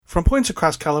From points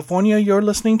across California, you're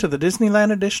listening to the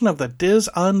Disneyland edition of the Diz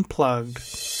Unplugged.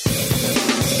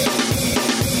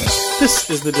 This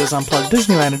is the Diz Unplugged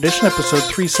Disneyland edition, episode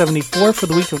 374 for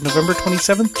the week of November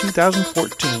 27th,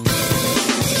 2014.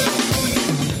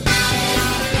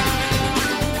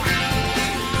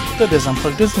 The Diz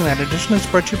Unplugged Disneyland edition is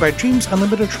brought to you by Dreams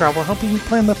Unlimited Travel, helping you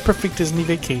plan the perfect Disney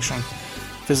vacation.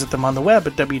 Visit them on the web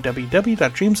at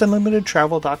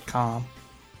www.dreamsunlimitedtravel.com.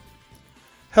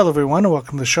 Hello everyone and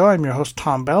welcome to the show. I'm your host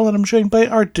Tom Bell and I'm joined by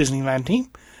our Disneyland team,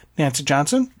 Nancy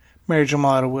Johnson, Mary Jo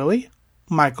Malata-Willie,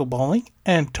 Michael Bowling,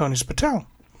 and Tony Spatel.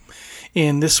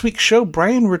 In this week's show,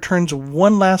 Brian returns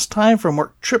one last time for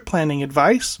more trip planning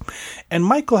advice, and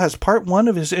Michael has part one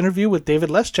of his interview with David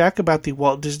Lesjak about the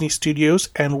Walt Disney Studios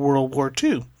and World War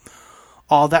II.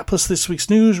 All that plus this week's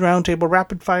news, roundtable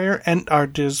rapid fire, and our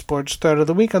Diz Boards thread of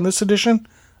the week on this edition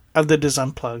of the Diz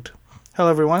Unplugged. Hello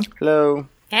everyone. Hello.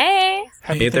 Hey.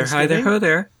 Hey there, hi there, ho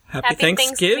there. Happy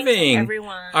Thanksgiving.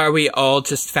 Everyone. Are we all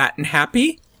just fat and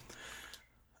happy?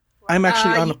 I'm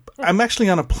actually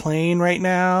on a plane right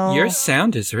now. Your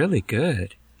sound is really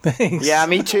good. Thanks. Yeah,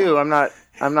 me too. I'm not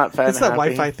fat It's and that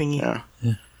happy. Wi-Fi thingy.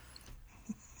 Yeah.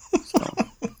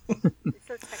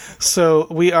 So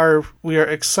we are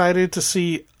excited to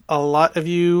see a lot of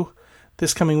you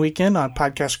this coming weekend on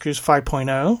Podcast Cruise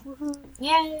 5.0.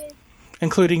 Yay.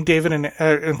 Including David and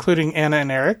including Anna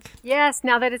and Eric. Yes,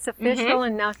 now that it's official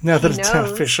and now that she it's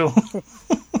knows. official.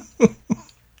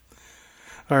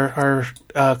 Our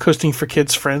Coasting for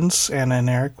Kids friends, Anna and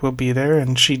Eric, will be there,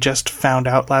 and she just found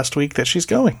out last week that she's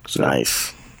going. So,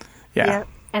 Nice. yeah. Yep.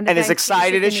 And as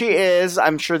excited as she is,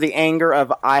 I'm sure the anger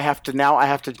of I have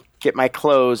to get my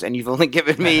clothes, and you've only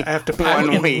given me I have to pack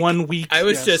in 1 week. I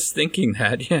was just thinking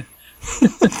that, yeah.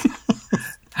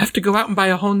 I have to go out and buy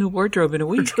a whole new wardrobe in a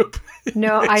week.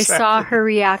 No, Exactly. I saw her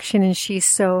reaction and she's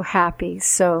so happy.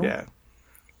 So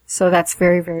that's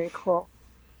very, very cool.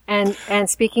 And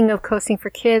speaking of Coasting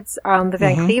for Kids, the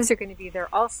Van Cleves are going to be there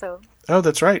also. Oh,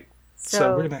 that's right.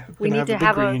 So we're gonna we need to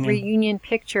have a reunion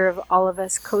picture of all of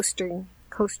us coasters,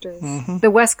 the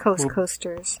West Coast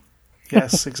coasters.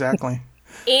 Yes, exactly.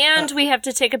 And we have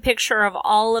to take a picture of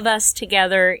all of us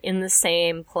together in the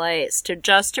same place to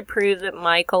prove that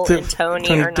Michael and Tony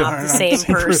are not the same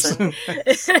person.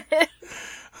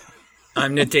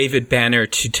 I'm the David Banner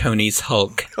to Tony's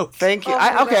Hulk. Oh, Thank you.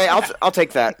 I'll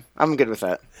take that. I'm good with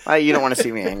that. You don't want to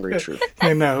see me angry, true.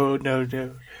 No.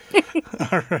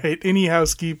 All right. Any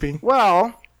housekeeping?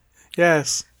 Well,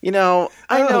 yes. I know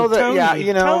that.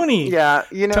 Tony, Tony. Yeah,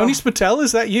 Tony Spatel,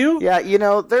 is that you? Yeah,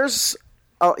 there's,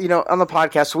 on the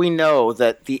podcast, we know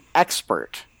that the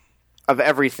expert of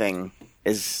everything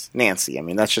is Nancy. I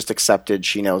mean, that's just accepted.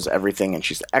 She knows everything, and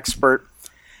she's the expert.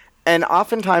 And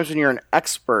oftentimes when you're an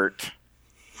expert,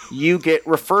 you get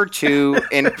referred to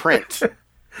in print.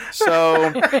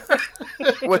 So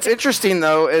what's interesting,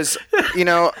 though, is,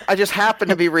 I just happen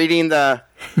to be reading it's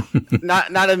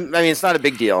not a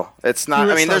big deal. It's not,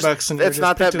 it's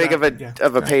not that big of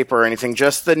a paper or anything,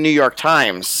 just the New York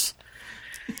Times.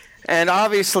 And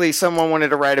obviously someone wanted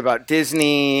to write about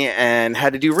Disney and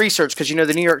had to do research because,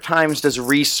 the New York Times does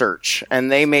research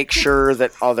and they make sure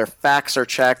that all their facts are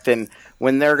checked. And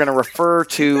when they're going to refer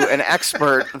to an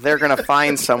expert, they're going to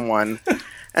find someone.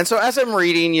 And so as I'm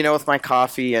reading, with my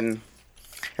coffee and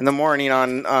in the morning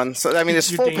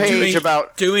this full page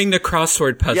about doing the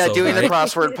crossword puzzle. Yeah, doing the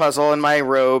crossword puzzle in my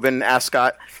robe and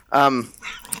ascot.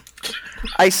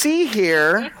 I see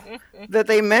here that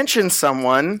they mentioned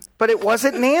someone, but it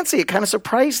wasn't Nancy. It kind of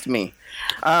surprised me.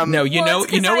 No, you know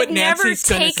what Nancy's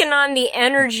never taken on the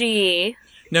energy.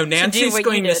 No, Nancy's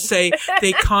going to say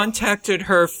they contacted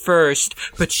her first,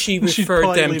 but she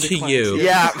referred them to you.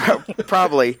 Yeah,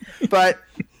 probably. But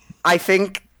I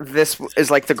think this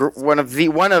is like one of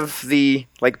the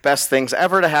best things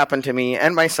ever to happen to me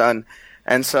and my son,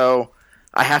 and so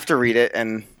I have to read it,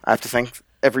 and I have to thank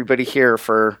everybody here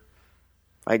for,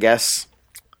 I guess,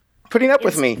 putting up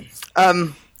with me.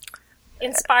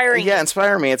 Inspiring. Yeah,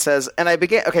 inspire me. It says, and I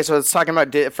began. Okay, so it's talking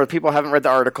about, for people who haven't read the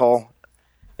article,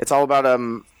 it's all about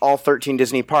all 13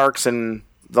 Disney parks and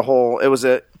the whole. It was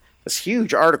this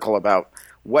huge article about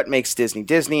what makes Disney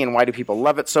Disney and why do people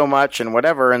love it so much and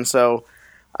whatever. And so,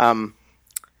 it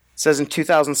says in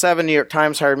 2007, New York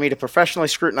Times hired me to professionally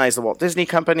scrutinize the Walt Disney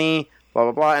Company. Blah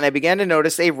blah blah, and I began to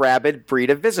notice a rabid breed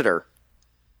of visitor.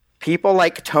 People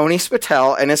like Tony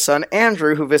Spatel and his son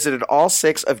Andrew, who visited all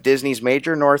 6 of Disney's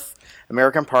major North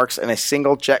American parks in a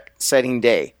single jet-setting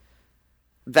day.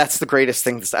 That's the greatest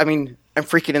thing. I'm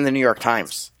freaking in the New York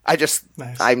Times. I'm just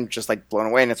blown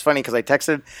away. And it's funny because I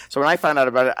texted. So when I found out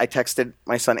about it, I texted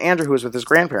my son Andrew, who was with his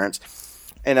grandparents,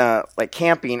 and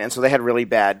camping. And so they had really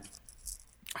bad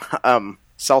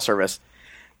cell service.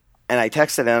 And I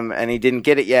texted him, and he didn't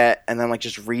get it yet. And then I'm like,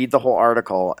 just read the whole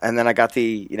article. And then I got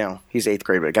the, he's 8th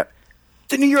grade, but I got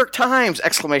the New York Times!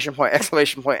 Exclamation point,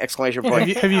 exclamation point, exclamation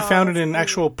point. Have you found it in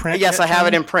actual print? Yes, I have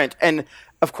it in print. And,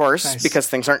 of course, because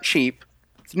things aren't cheap,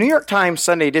 the New York Times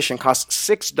Sunday edition costs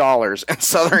 $6 in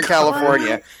Southern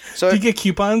California. So do you get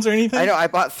coupons or anything? I know. I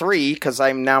bought 3 because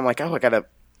I'm like, I got to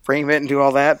frame it and do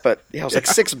all that. But it was like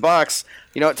 $6.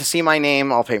 You know what? To see my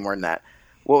name, I'll pay more than that.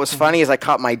 What was funny is I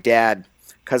caught my dad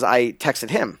because I texted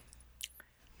him.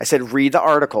 I said, read the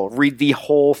article. Read the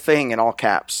whole thing in all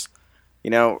caps.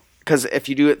 Because if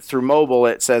you do it through mobile,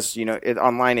 it says,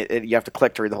 online, you have to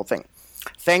click to read the whole thing.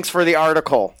 Thanks for the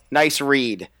article. Nice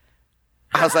read.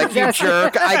 I was like, you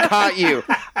jerk. I caught you.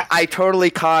 I totally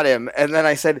caught him. And then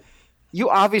I said, you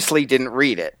obviously didn't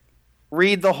read it.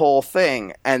 Read the whole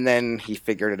thing. And then he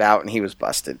figured it out and he was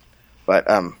busted. But,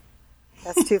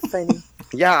 that's too funny.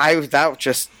 Yeah,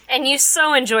 And you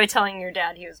so enjoy telling your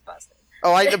dad he was busted.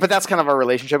 But that's kind of our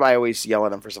relationship. I always yell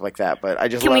at him for stuff like that. But I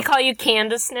just Can we call you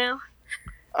Candace now?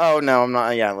 Oh, no, I'm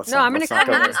not. Yeah, let's not. I'm going to call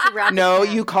you Mr. Rabbit. No,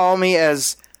 you call me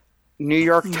as New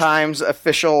York Times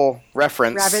official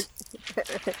reference.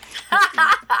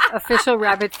 Official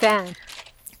Rabbit fan.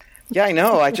 Yeah, I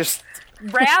know. I just...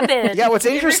 Rabbit. Yeah, what's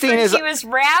interesting is... He was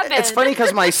Rabbit. It's funny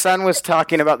because my son was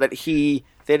talking about that they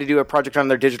had to do a project on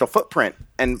their digital footprint,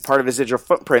 and part of his digital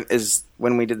footprint is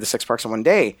when we did the 6 parks in one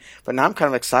day. But now I'm kind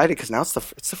of excited because now it's the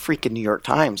freaking New York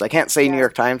Times. I can't say New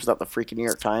York Times without the freaking New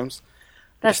York Times.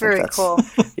 That's very cool.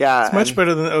 Yeah. It's much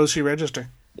better than the OC Register.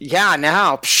 Yeah,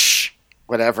 now,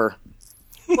 whatever.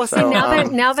 Well, see,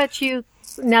 now that you,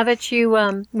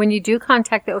 when you do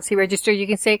contact the OC Register, you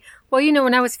can say, well,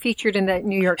 when I was featured in that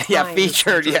New York Times. Yeah,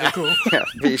 featured, yeah. Cool. Yeah,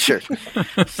 featured.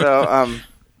 So,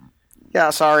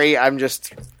 sorry, I'm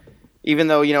just, even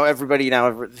though, everybody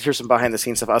now, here's some behind the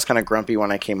scenes stuff. I was kind of grumpy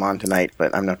when I came on tonight,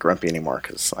 but I'm not grumpy anymore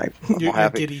because I'm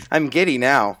happy. Giddy. I'm giddy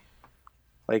now.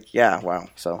 Like, yeah, wow.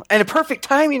 So, and a perfect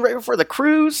timing right before the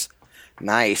cruise.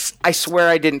 Nice. I swear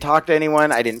I didn't talk to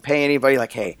anyone. I didn't pay anybody.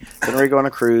 Like, hey, when we go on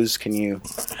a cruise, can you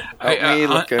help me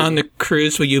look good? On the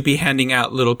cruise, will you be handing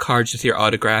out little cards with your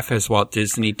autograph as Walt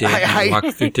Disney did when he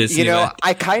walked through Disneyland?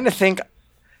 I kind of think,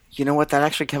 what, that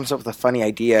actually comes up with a funny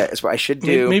idea is what I should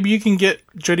do. Maybe you can get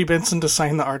Jody Benson to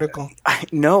sign the article.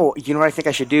 No, what I think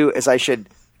I should do is I should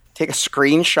take a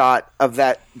screenshot of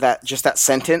that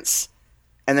sentence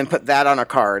and then put that on a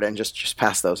card and just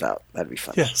pass those out. That'd be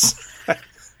fun. Yes.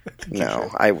 No,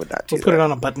 I would not do that. We'll put it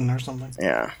on a button or something.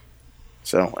 Yeah.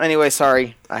 So, anyway,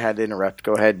 sorry. I had to interrupt.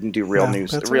 Go ahead and do real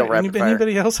news. Real rapid fire.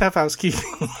 Anybody else have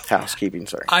housekeeping? Housekeeping,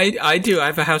 sorry. I do. I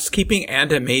have a housekeeping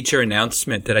and a major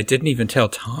announcement that I didn't even tell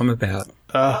Tom about.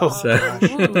 Tell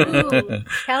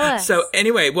us. So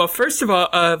anyway, well, first of all,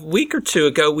 a week or two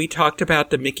ago, we talked about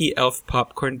the Mickey Elf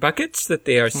popcorn buckets that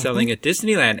they are selling at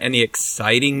Disneyland. And the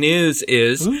exciting news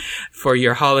is for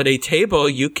your holiday table,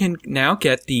 you can now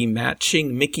get the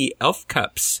matching Mickey Elf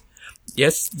cups.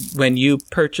 Yes, when you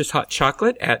purchase hot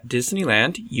chocolate at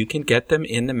Disneyland, you can get them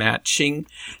in the matching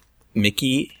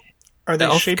Mickey Are they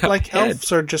elf shaped cup like head. elves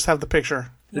or just have the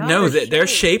picture? No, they're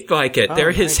shaped like it.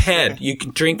 They're his head. Okay. You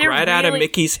can drink right out of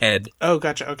Mickey's head. Oh,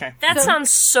 gotcha. Okay. That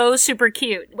sounds so super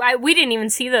cute. We didn't even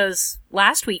see those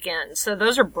last weekend, so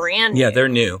those are brand new. Yeah, they're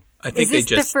new. I think Is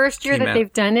this the first year that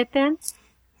they've done it then?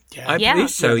 I believe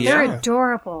so, yeah. They're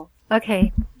adorable.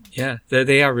 Okay. Yeah,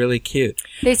 they are really cute.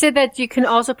 They said that you can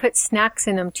also put snacks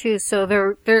in them too, so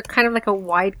they're kind of like a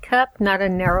wide cup, not a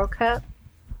narrow cup.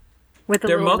 With a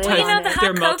They're little lid on the it.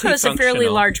 hot cocoa is a fairly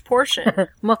large portion.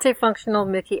 Multifunctional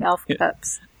Mickey Elf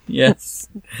cups. Yes.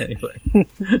 Anyway.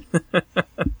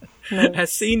 Nice.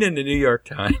 As seen in the New York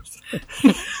Times.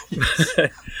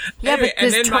 Yeah,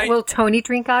 Anyway, but will Tony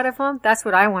drink out of them? That's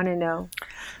what I want to know.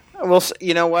 Well,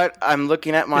 you know what? I'm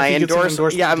looking at my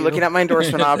endorsement. Yeah, I'm looking at my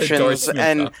endorsement options,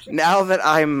 now that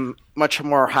I'm much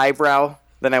more highbrow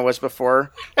than I was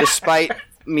before, despite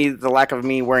the lack of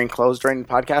me wearing clothes during the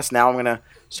podcast, now I'm going to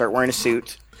start wearing a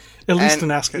suit. At least an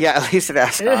ascot. Yeah, at least an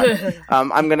ascot.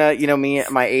 I'm going to,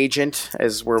 my agent,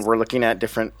 as we're looking at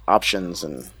different options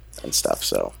and stuff,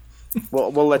 so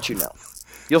we'll let you know.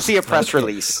 You'll see a press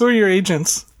release. Who are your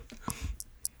agents?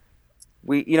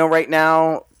 Right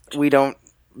now, we don't.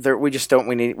 We just don't.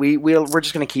 We're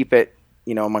just going to keep it,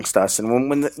 amongst us.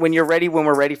 And when you're ready, when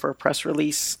we're ready for a press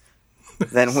release,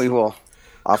 then we will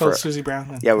offer. Call Susie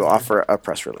Brown. Yeah, we'll offer a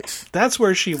press release. That's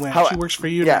where she went. She works for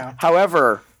you now.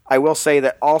 However, I will say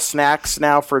that all snacks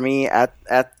now for me at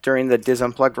during the Diz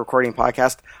Unplugged recording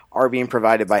podcast are being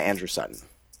provided by Andrew Sutton.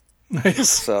 Nice.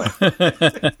 So.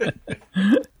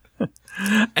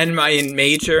 And my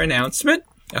major announcement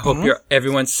I hope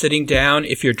everyone's sitting down.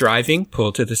 If you're driving,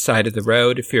 pull to the side of the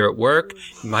road. If you're at work,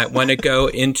 you might want to go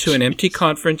into an empty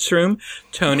conference room.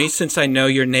 Tony, since I know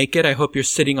you're naked, I hope you're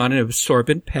sitting on an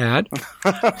absorbent pad.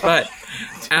 But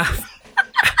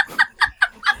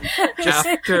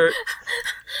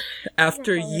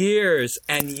after years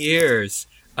and years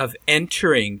of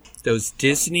entering those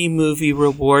Disney movie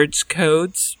rewards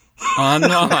codes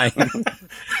online,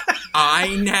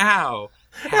 I now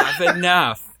have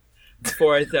enough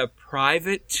for the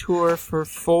private tour for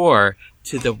 4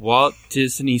 to the Walt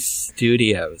Disney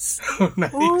Studios.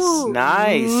 Nice. Ooh.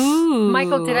 Nice. Ooh.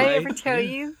 Michael, did I ever tell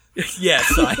you?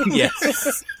 Yes,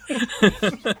 yes.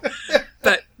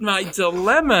 But my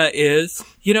dilemma is,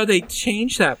 they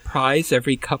change that prize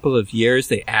every couple of years.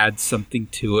 They add something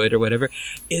to it or whatever.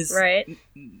 Right.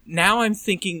 Now I'm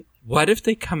thinking, what if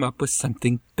they come up with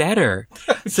something better?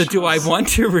 So do I want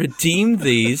to redeem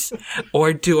these,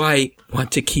 or do I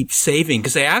want to keep saving?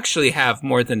 Because they actually have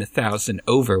more than 1,000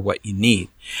 over what you need.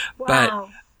 Wow. But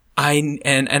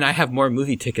I have more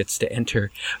movie tickets to enter.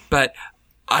 But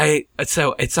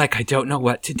so it's like, I don't know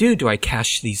what to do. Do I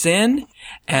cash these in?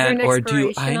 Or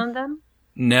do I? On them?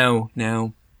 No.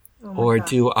 Oh Or God.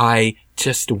 do I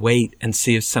just wait and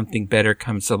see if something better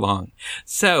comes along?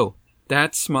 So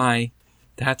that's my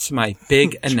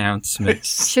big announcement.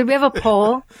 Should we have a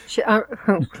poll? Should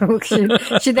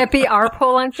that be our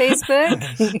poll on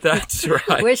Facebook? That's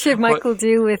right. What should Michael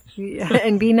do with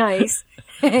and be nice?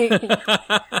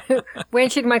 When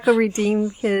should Michael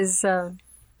redeem his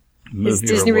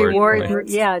Disney reward? Right?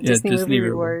 Yeah, Disney movie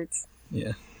rewards.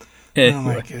 Yeah. Oh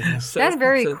my goodness. That's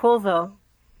very cool, though.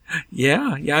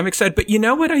 Yeah, I'm excited. But you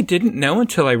know what I didn't know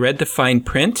until I read the fine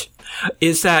print?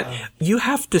 Is that you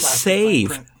have to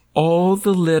save all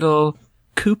the little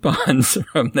coupons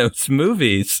from those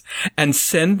movies and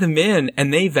send them in,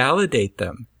 and they validate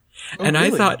them. And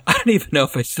really? I thought, I don't even know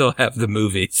if I still have the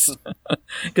movies.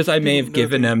 Because I may have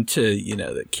given them to,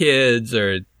 the kids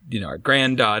or, our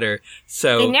granddaughter.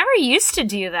 So they never used to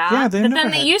do that. Yeah, but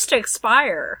then they used to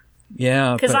expire.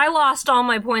 Yeah. Because I lost all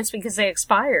my points because they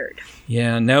expired.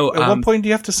 Yeah, no. At what point do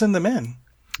you have to send them in?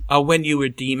 When you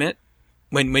redeem it.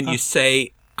 When you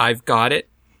say, I've got it,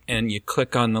 and you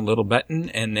click on the little button,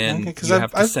 and then you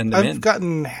have to send them in. I've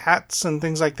gotten hats and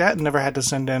things like that and never had to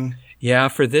send in. Yeah,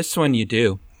 for this one you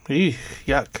do. Eesh,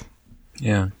 yuck.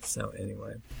 Yeah, so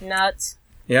anyway. Nuts.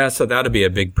 Yeah, so that'll be a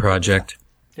big project.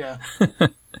 Yeah.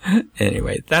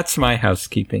 Anyway, that's my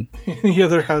housekeeping. The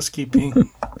other housekeeping.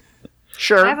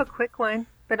 Sure. I have a quick one,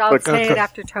 but I'll say it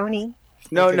after Tony.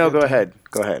 No, go ahead.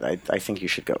 Go ahead. I think you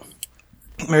should go.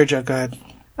 Mary Jo, go ahead.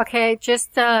 Okay,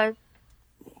 just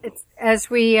as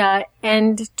we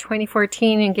end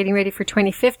 2014 and getting ready for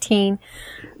 2015,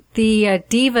 the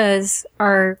divas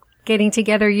are getting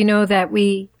together. You know that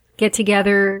we get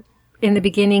together in the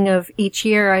beginning of each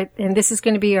year, and this is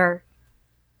going to be our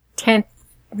 10th,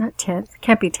 not 10th,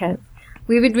 can't be 10th.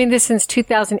 We've been doing this since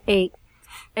 2008,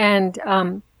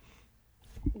 and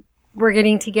we're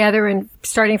getting together and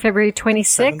starting February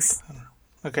 26th.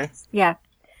 Okay. Yeah.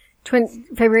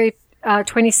 February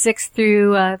 26th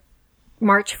through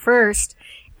March 1st.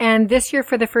 And this year,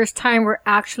 for the first time, we're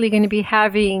actually going to be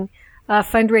having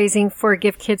fundraising for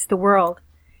Give Kids the World.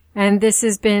 And this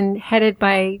has been headed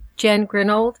by Jen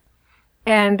Grinold.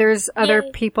 And there's other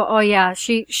people. Oh, yeah.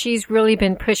 She's really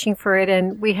been pushing for it.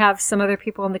 And we have some other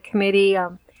people on the committee.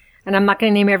 And I'm not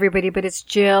going to name everybody, but it's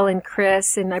Jill and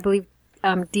Chris and I believe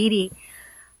Dee Dee.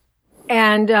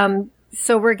 And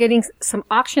so we're getting some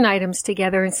auction items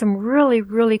together and some really,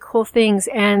 really cool things.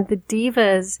 And the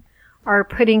divas are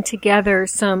putting together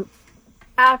some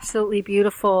absolutely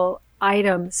beautiful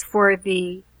items for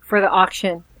the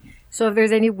auction. So if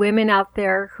there's any women out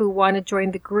there who want to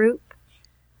join the group,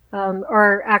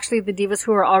 or actually the divas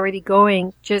who are already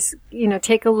going, just,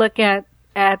 take a look at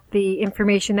the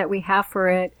information that we have for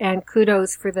it, and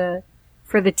kudos for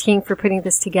the team for putting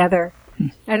this together.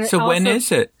 And so when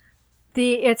is it?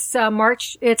 It's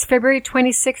February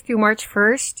 26th through March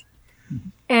 1st.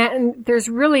 And there's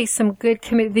really some good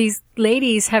these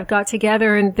ladies have got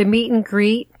together, and the meet and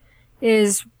greet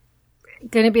is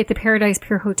going to be at the Paradise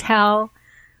Pier Hotel.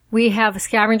 We have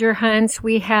scavenger hunts.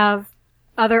 We have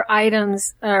other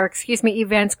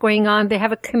events going on. They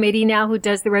have a committee now who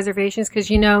does the reservations because,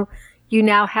 you now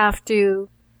have to,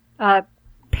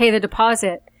 pay the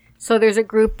deposit. So there's a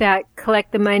group that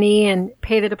collect the money and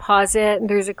pay the deposit, and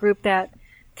there's a group that,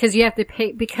 because you have to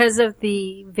pay, because of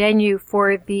the venue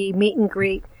for the meet and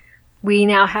greet, we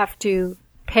now have to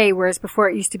pay, whereas before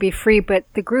it used to be free. But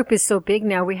the group is so big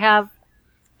now. We have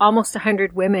almost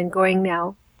 100 women going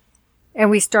now,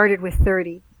 and we started with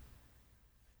 30.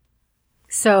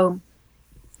 So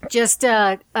just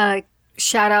a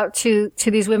shout out to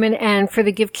these women and for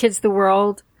the Give Kids the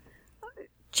World.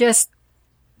 Just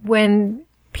when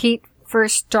Pete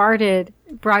first started,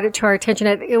 brought it to our attention.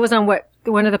 It was on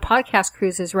one of the podcast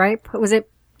cruises, right? Was it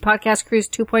Podcast Cruise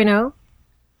 2.0?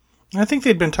 I think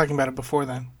they'd been talking about it before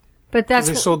then. But that's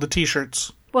they sold the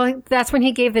T-shirts. Well, that's when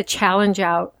he gave the challenge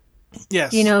out.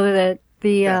 Yes. You know,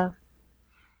 the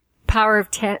Power of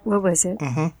 10. What was it?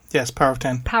 Mm-hmm. Yes, Power of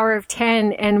 10. Power of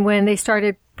 10. And when they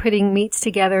started putting meets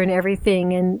together and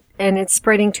everything, and it's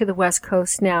spreading to the West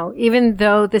Coast now. Even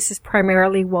though this is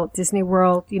primarily Walt Disney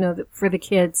World, you know, for the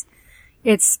kids,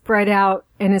 it's spread out,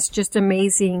 and it's just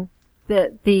amazing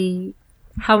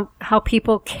how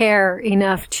people care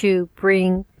enough to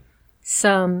bring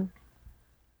some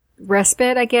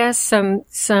respite, I guess,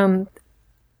 some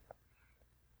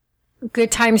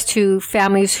good times to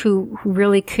families who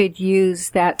really could use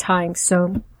that time.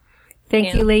 So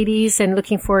thank you, ladies, and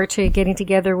looking forward to getting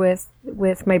together with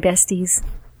my besties.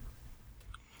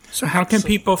 So how can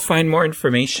people find more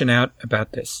information out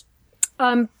about this?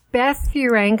 Beth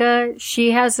Uranga,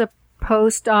 she has a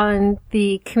post on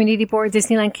the community board,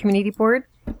 Disneyland community board.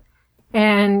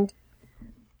 And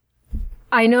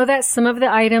I know that some of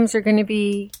the items are going to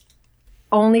be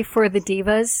only for the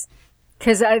divas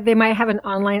because they might have an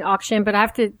online auction, but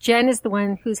Jen is the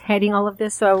one who's heading all of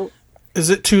this. So is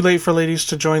it too late for ladies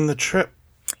to join the trip?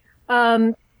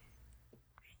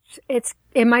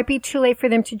 It might be too late for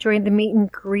them to join the meet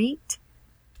and greet.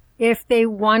 If they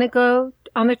want to go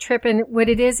on the trip, and what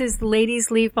it is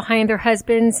ladies leave behind their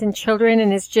husbands and children,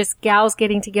 and it's just gals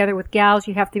getting together with gals.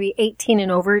 You have to be 18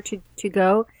 and over to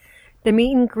go. The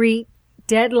meet and greet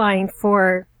deadline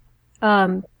for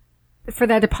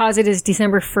that deposit is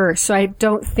December 1st. So I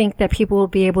don't think that people will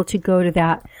be able to go to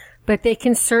that, but they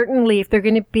can certainly, if they're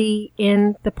going to be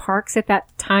in the parks at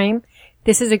that time,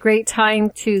 this is a great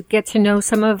time to get to know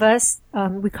some of us.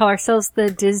 We call ourselves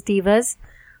the Diz Divas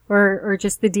or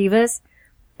just the Divas.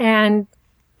 And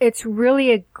it's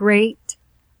really a great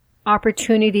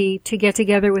opportunity to get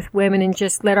together with women and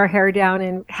just let our hair down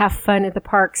and have fun at the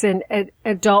parks and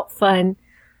adult fun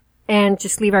and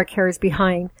just leave our cares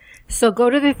behind. So go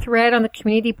to the thread on the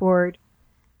community board,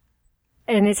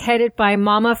 and it's headed by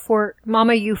Mama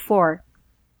U4.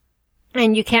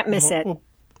 And you can't miss it.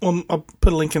 Well, I'll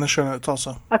put a link in the show notes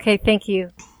also. Okay, thank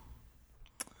you.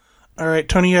 All right,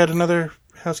 Tony, you had another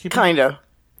housekeeping? Kinda.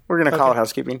 We're gonna call it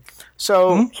housekeeping.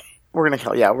 So we're gonna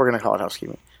call it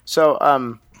housekeeping.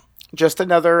 So just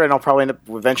another, and I'll probably end up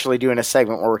eventually doing a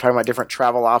segment where we're talking about different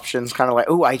travel options, kind of like,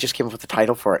 I just came up with the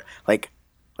title for it, like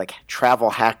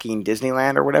travel hacking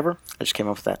Disneyland or whatever. I just came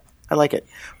up with that. I like it.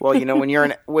 Well, you know, when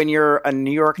you're a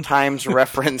New York Times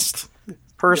referenced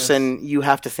person, you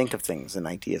have to think of things and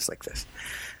ideas like this.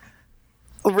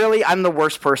 Really, I'm the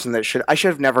worst person I should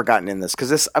have never gotten in this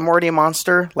because I'm already a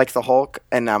monster like the Hulk,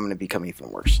 and now I'm going to become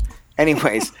even worse.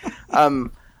 Anyways, I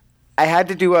had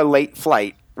to do a late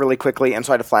flight really quickly, and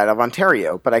so I had to fly out of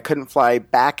Ontario, but I couldn't fly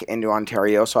back into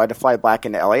Ontario, so I had to fly back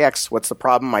into LAX. What's the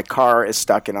problem? My car is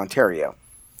stuck in Ontario.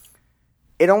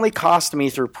 It only cost me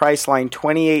through Priceline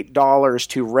 $28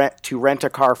 to rent a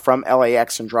car from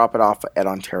LAX and drop it off at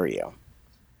Ontario.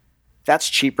 That's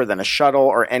cheaper than a shuttle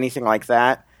or anything like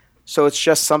that. So it's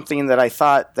just something that I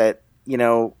thought that, you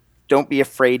know, don't be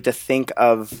afraid to think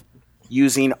of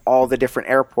using all the different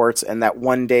airports and that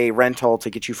one-day rental to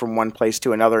get you from one place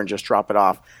to another and just drop it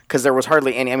off. Because there was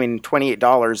hardly any. I mean,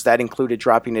 $28, that included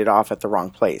dropping it off at the wrong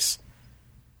place,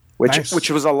 which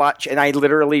was a lot. And I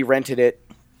literally rented it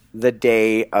the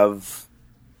day of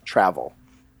travel.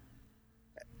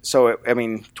 So,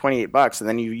 $28, and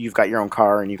then you've got your own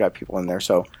car and you've got people in there.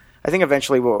 So I think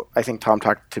eventually I think Tom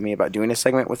talked to me about doing a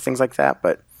segment with things like that,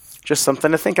 but just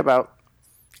something to think about.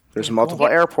 There's multiple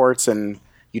airports, and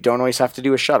you don't always have to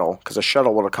do a shuttle, because a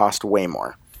shuttle would have cost way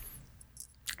more.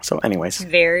 So anyways.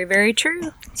 Very, very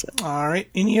true. All right.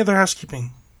 Any other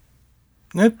housekeeping?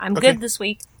 Nope? I'm good this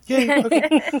week. Yay.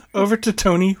 Okay. Over to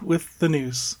Tony with the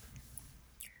news.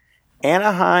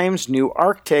 Anaheim's new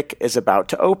Arctic is about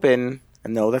to open.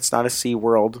 And no, that's not a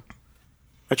SeaWorld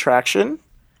attraction.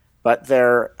 But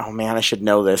I should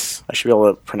know this. I should be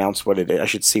able to pronounce what it is. I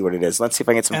should see what it is. Let's see if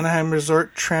I can get some... Anaheim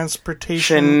Resort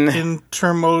Transportation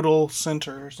Intermodal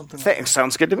Center or something like that.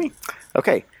 Sounds good to me.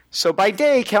 Okay. So by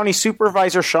day, County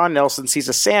Supervisor Sean Nelson sees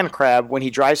a sand crab when he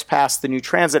drives past the new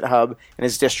transit hub in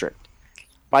his district.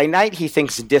 By night, he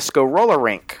thinks disco roller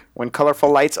rink when colorful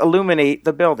lights illuminate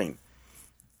the building.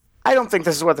 I don't think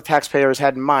this is what the taxpayers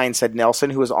had in mind, said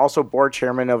Nelson, who is also board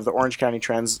chairman of the Orange County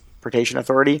Transportation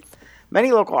Authority.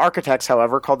 Many local architects,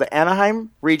 however, called the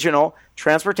Anaheim Regional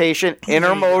Transportation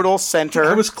Intermodal Center.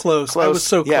 I was close. I was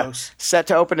so close. Set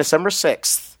to open December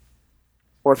 6th.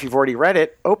 or if you've already read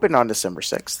it, opened on December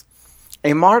 6th.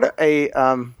 A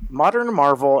modern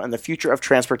marvel and the future of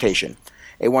transportation.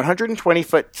 A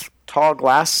 120-foot tall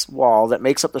glass wall that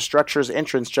makes up the structure's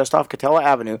entrance just off Catella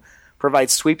Avenue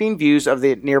provides sweeping views of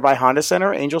the nearby Honda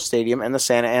Center, Angel Stadium, and the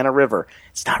Santa Ana River.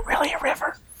 It's not really a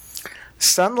river.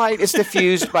 Sunlight is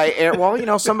diffused by air.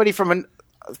 Well, somebody from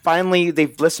finally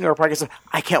they've listened to our podcast.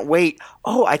 I can't wait.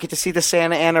 Oh, I get to see the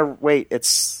Santa Ana. Wait,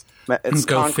 it's go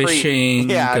concrete. Fishing,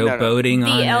 go boating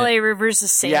on the LA it. River's the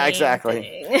same. Yeah,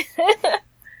 exactly.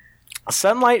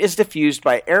 Sunlight is diffused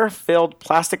by air-filled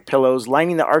plastic pillows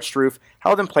lining the arched roof,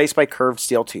 held in place by curved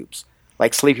steel tubes.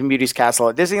 Like Sleeping Beauty's castle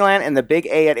at Disneyland and the Big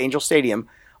A at Angel Stadium,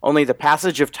 only the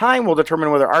passage of time will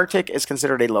determine whether Arctic is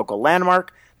considered a local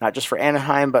landmark, not just for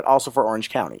Anaheim, but also for Orange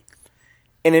County.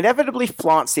 It inevitably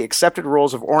flaunts the accepted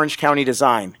rules of Orange County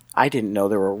design. I didn't know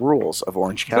there were rules of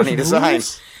Orange County design.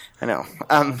 I know.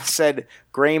 Said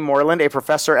Graham Moreland, a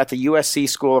professor at the USC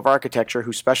School of Architecture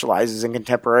who specializes in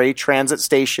contemporary transit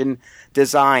station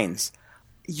designs.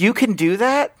 You can do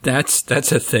that? That's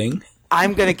a thing.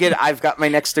 I've got my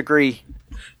next degree.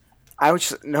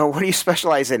 No, what do you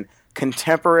specialize in?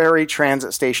 Contemporary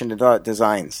transit station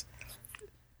designs.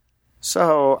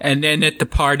 So. And then at the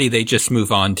party, they just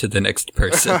move on to the next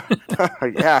person.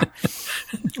 Yeah.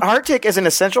 Arctic is an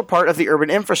essential part of the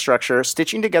urban infrastructure,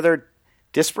 stitching together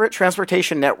disparate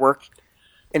transportation network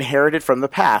inherited from the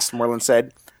past, Moreland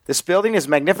said. This building is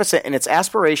magnificent in its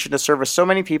aspiration to service so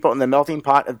many people in the melting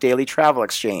pot of daily travel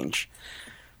exchange.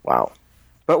 Wow.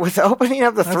 But with the opening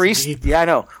of the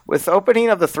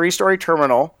three-story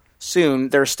terminal soon,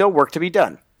 there's still work to be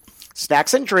done.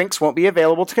 Snacks and drinks won't be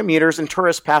available to commuters and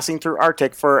tourists passing through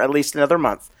Arctic for at least another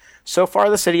month. So far,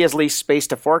 the city has leased space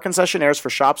to 4 concessionaires for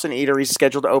shops and eateries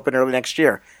scheduled to open early next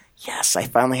year. Yes, I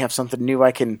finally have something new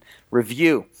I can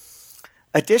review.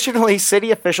 Additionally, city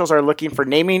officials are looking for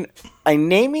a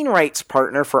naming rights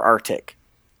partner for Arctic.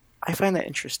 I find that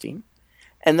interesting.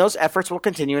 And those efforts will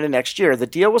continue into next year. The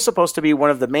deal was supposed to be one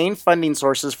of the main funding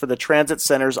sources for the transit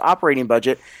center's operating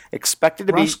budget, expected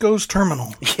to Roscoe's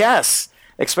Terminal. Yes,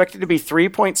 expected to be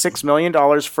 $3.6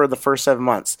 million for the first 7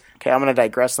 months. Okay, I'm going to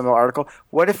digress in the article.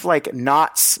 What if,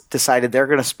 Knott's decided they're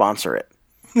going to sponsor it?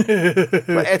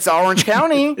 It's Orange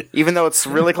County, even though it's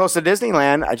really close to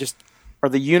Disneyland. Or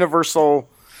the Universal,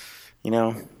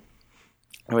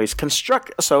 Anyways,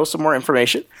 some more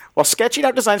information. While sketching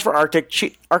out designs for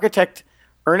Arctic, architect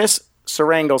Ernest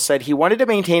Sarangel said he wanted to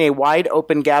maintain a wide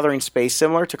open gathering space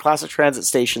similar to classic transit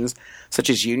stations such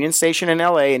as Union Station in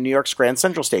LA and New York's Grand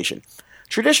Central Station.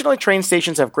 Traditionally, train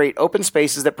stations have great open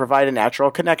spaces that provide a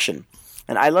natural connection.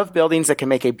 And I love buildings that can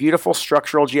make a beautiful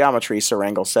structural geometry,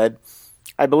 Sarangel said.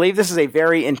 I believe this is a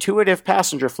very intuitive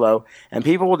passenger flow, and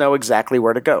people will know exactly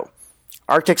where to go.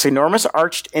 Arctic's enormous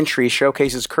arched entry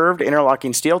showcases curved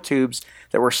interlocking steel tubes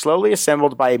that were slowly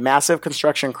assembled by massive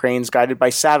construction cranes guided by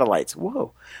satellites,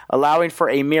 allowing for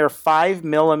a mere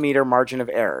 5-millimeter margin of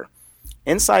error.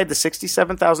 Inside, the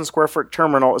 67,000 square foot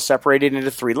terminal is separated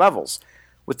into 3 levels,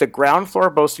 with the ground floor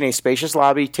boasting a spacious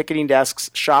lobby, ticketing desks,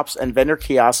 shops, and vendor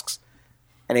kiosks,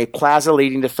 and a plaza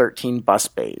leading to 13 bus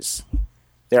bays.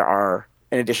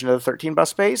 In addition to the 13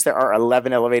 bus bays, there are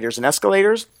 11 elevators and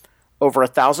escalators, over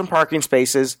 1,000 parking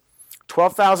spaces,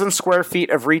 12,000 square feet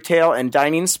of retail and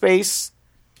dining space.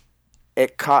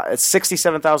 It's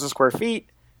 67,000 square feet,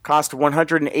 cost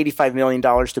 $185 million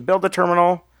to build the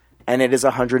terminal, and it is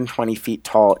 120 feet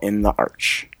tall in the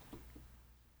arch.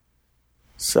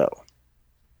 So,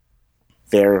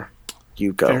 there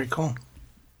you go. Very cool.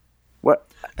 What?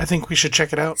 I think we should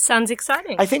check it out. Sounds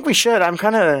exciting. I think we should. I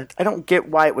don't get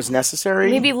why it was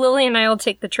necessary. Maybe Lily and I will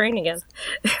take the train again.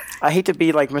 I hate to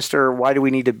be like Mr. Why do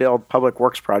we need to build public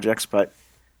works projects, but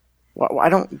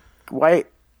why?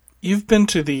 You've been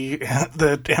to the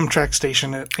Amtrak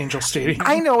station at Angel Stadium.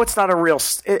 I know it's not a real.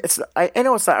 I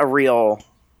know it's not a real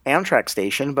Amtrak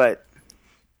station, but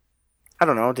I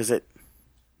don't know. Does it?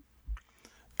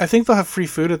 I think they'll have free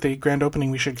food at the grand opening.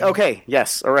 We should go. Okay.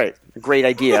 Yes. All right. Great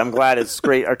idea. I'm glad it's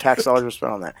great. Our tax dollars were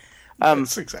spent on that.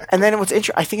 Yes, exactly. And then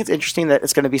I think it's interesting that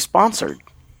it's going to be sponsored.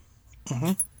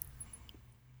 Mm-hmm.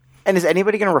 And is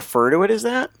anybody going to refer to it as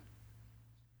that?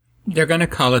 They're going to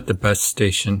call it the bus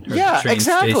station. Or Yeah, the train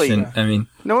exactly. Station. I mean,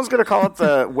 No one's going to call it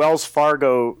the Wells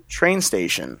Fargo train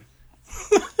station.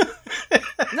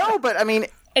 No, but I mean,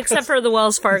 Except for the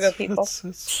Wells Fargo people.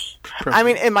 I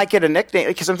mean, it might get a nickname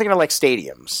because I'm thinking of like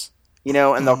stadiums,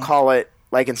 and they'll call it,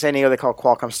 like in San Diego, they call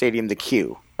Qualcomm Stadium the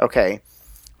Q. Okay.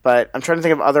 But I'm trying to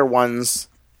think of other ones.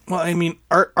 Well, I mean,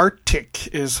 Arctic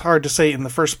is hard to say in the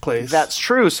first place. That's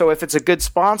true. So if it's a good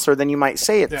sponsor, then you might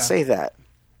say it. Yeah. Say that.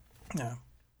 Yeah.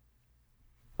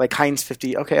 like Heinz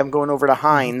 50. Okay, I'm going over to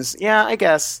Heinz. Yeah, I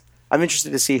guess. I'm interested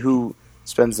to see who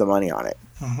spends the money on it.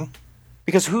 Mm-hmm.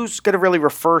 Because who's going to really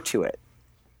refer to it?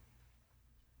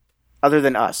 Other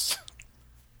than us.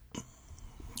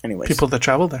 Anyways. People that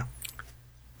travel there.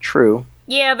 True.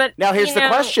 Yeah, but... Now here's the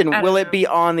question. Will it be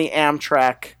on the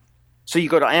Amtrak? So you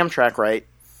go to Amtrak, right?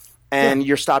 And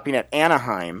you're stopping at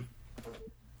Anaheim.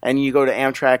 And you go to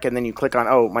Amtrak and then you click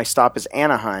on, my stop is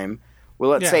Anaheim.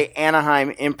 Will it say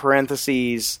Anaheim in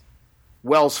parentheses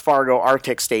Wells Fargo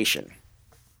Arctic Station?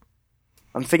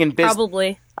 I'm thinking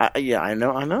Probably. I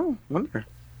know. Wonder.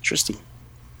 Interesting.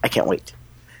 I can't wait.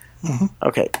 Mm-hmm.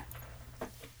 Okay.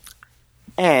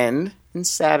 And in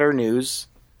sadder news,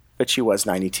 but she was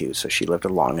 92, so she lived a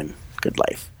long and good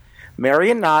life.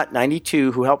 Marion Knott,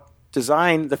 92, who helped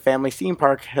design the family theme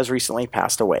park, has recently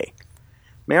passed away.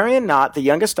 Marion Knott, the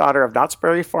youngest daughter of Knott's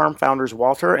Berry Farm founders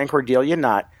Walter and Cordelia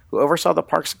Knott, who oversaw the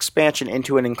park's expansion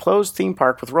into an enclosed theme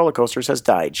park with roller coasters, has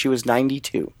died. She was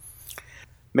 92.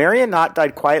 Marion Knott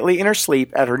died quietly in her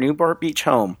sleep at her Newport Beach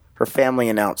home, her family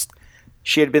announced.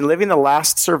 She had been the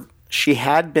last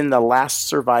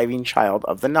surviving child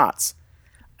of the Knotts.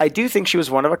 I do think she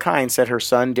was one of a kind, said her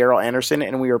son, Daryl Anderson,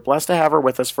 and we were blessed to have her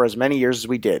with us for as many years as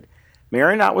we did.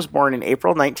 Marion Knott was born in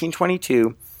April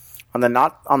 1922 on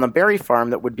the berry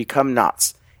farm that would become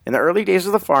Knott's. In the early days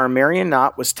of the farm, Marion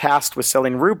Knott was tasked with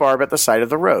selling rhubarb at the side of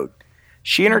the road.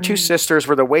 She and her two sisters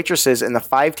were the waitresses in the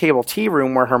 5-table tea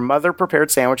room where her mother prepared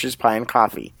sandwiches, pie, and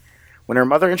coffee. When her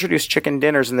mother introduced chicken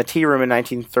dinners in the tea room in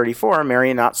 1934,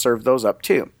 Marion Knott served those up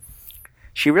too.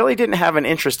 She really didn't have an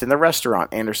interest in the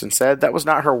restaurant, Anderson said. That was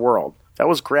not her world. That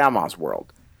was Grandma's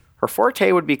world. Her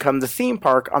forte would become the theme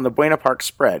park on the Buena Park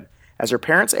spread. As her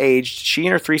parents aged, she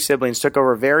and her 3 siblings took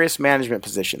over various management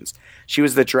positions. She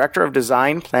was the director of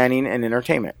design, planning, and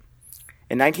entertainment.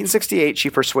 In 1968, she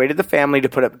persuaded the family to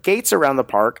put up gates around the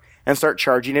park and start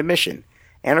charging admission.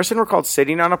 Anderson recalled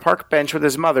sitting on a park bench with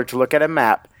his mother to look at a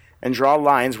map and draw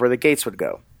lines where the gates would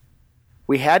go.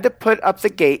 We had to put up the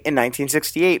gate in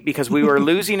 1968 because we were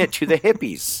losing it to the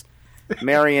hippies,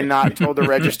 Marion Knott told the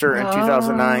Register in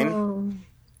 2009.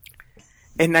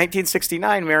 In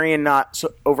 1969, Marion Knott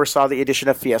oversaw the addition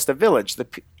of Fiesta Village, the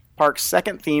park's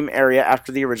second theme area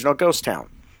after the original ghost town.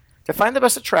 To find the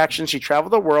best attractions, she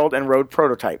traveled the world and rode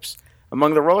prototypes.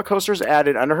 Among the roller coasters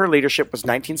added under her leadership was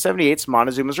 1978's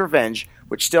Montezuma's Revenge,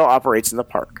 which still operates in the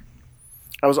park.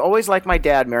 I was always like my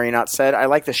dad, Marion Knott said. I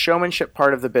like the showmanship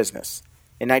part of the business.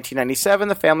 In 1997,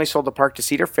 the family sold the park to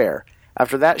Cedar Fair.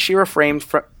 After that, she refrained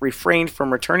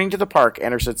from returning to the park,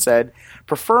 Anderson said,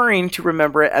 preferring to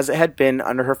remember it as it had been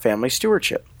under her family's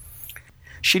stewardship.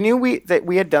 She knew that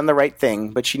we had done the right thing,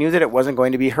 but she knew that it wasn't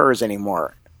going to be hers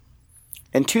anymore.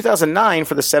 In 2009,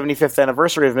 for the 75th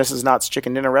anniversary of Mrs. Knott's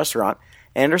Chicken Dinner Restaurant,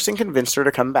 Anderson convinced her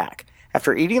to come back.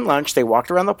 After eating lunch, they walked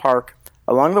around the park.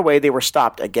 Along the way, they were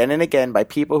stopped again and again by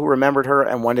people who remembered her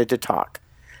and wanted to talk.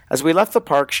 As we left the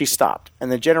park, she stopped,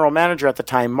 and the general manager at the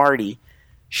time, Marty,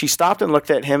 she stopped and looked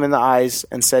at him in the eyes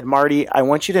and said, Marty, I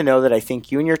want you to know that I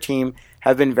think you and your team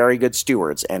have been very good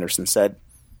stewards, Anderson said.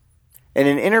 In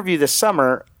an interview this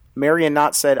summer, Marion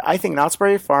Knott said, I think Knott's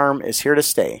Berry Farm is here to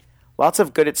stay. Lots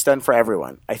of good it's done for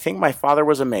everyone. I think my father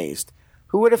was amazed.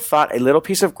 Who would have thought a little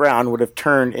piece of ground would have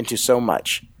turned into so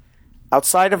much?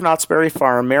 Outside of Knott's Berry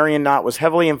Farm, Marion Knott was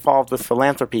heavily involved with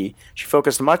philanthropy. She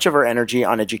focused much of her energy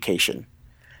on education.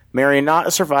 Marion Knott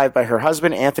is survived by her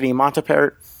husband, Anthony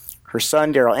Montepert, her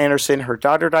son, Daryl Anderson, her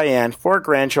daughter, Diane, 4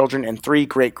 grandchildren, and 3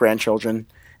 great-grandchildren,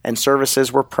 and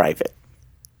services were private.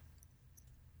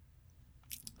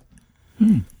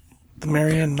 The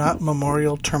Marion Knott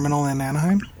Memorial Terminal in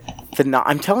Anaheim?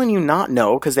 I'm telling you not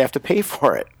no, because they have to pay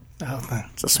for it. Oh,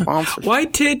 it's a sponsor. Why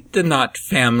did the Knott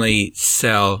family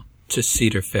sell to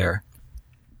Cedar Fair?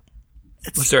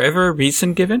 Was there ever a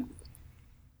reason given?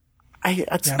 I'm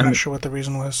not sure what the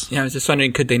reason was. Yeah, I was just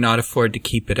wondering, could they not afford to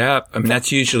keep it up? I mean,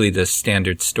 that's usually the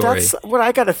standard story. That's what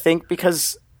I got to think,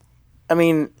 because, I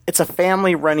mean, it's a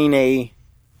family running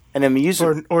an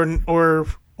amusement.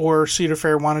 Or Cedar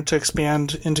Fair wanted to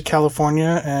expand into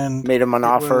California and made them an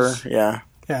offer. Yeah.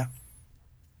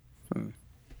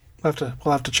 We'll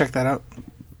have to check that out.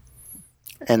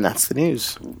 And that's the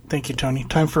news. Thank you, Tony.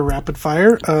 Time for rapid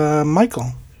fire.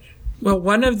 Michael. Well,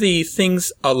 one of the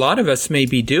things a lot of us may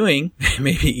be doing,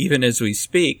 maybe even as we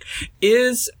speak,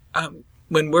 is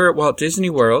when we're at Walt Disney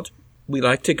World, we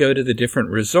like to go to the different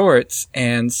resorts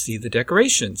and see the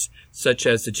decorations, such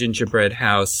as the gingerbread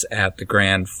house at the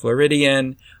Grand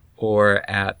Floridian, or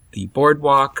at the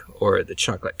Boardwalk, or the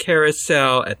Chocolate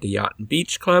Carousel at the Yacht and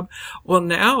Beach Club. Well,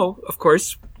 now, of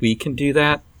course, we can do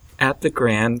that at the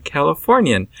Grand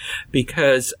Californian,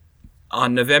 because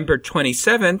on November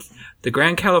 27th, the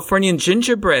Grand Californian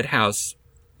Gingerbread House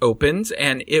opens,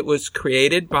 and it was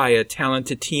created by a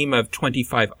talented team of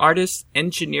 25 artists,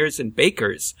 engineers, and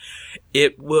bakers.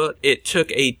 It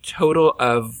took a total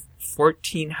of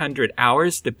 1,400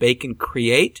 hours to bake and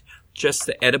create just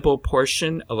the edible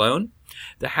portion alone.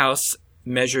 The house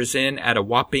measures in at a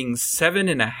whopping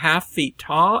 7.5 feet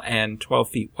tall and 12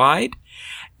 feet wide,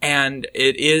 and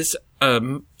it is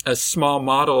a small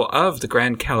model of the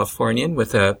Grand Californian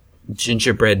with a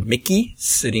gingerbread Mickey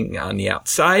sitting on the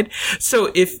outside.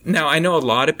 So now I know a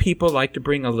lot of people like to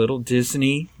bring a little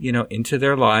Disney, into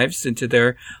their lives, into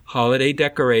their holiday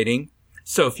decorating.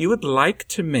 So if you would like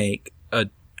to make a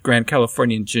Grand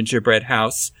Californian gingerbread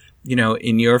house,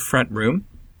 in your front room,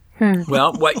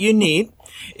 well, what you need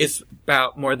is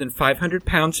about more than 500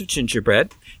 pounds of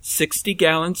gingerbread, 60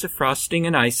 gallons of frosting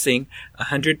and icing,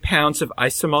 100 pounds of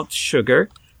isomalt sugar,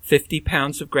 50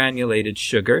 pounds of granulated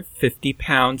sugar, 50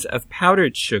 pounds of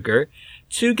powdered sugar,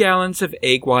 2 gallons of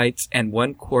egg whites, and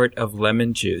 1 quart of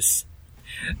lemon juice.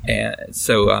 And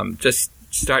so just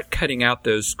start cutting out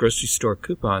those grocery store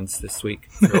coupons this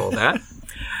week for all that.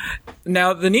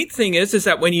 Now, the neat thing is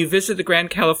that when you visit the Grand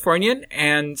Californian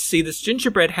and see this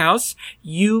gingerbread house,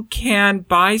 you can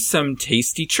buy some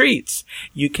tasty treats.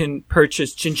 You can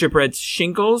purchase gingerbread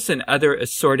shingles and other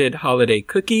assorted holiday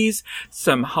cookies,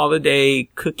 some holiday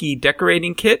cookie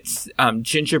decorating kits,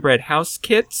 gingerbread house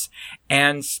kits,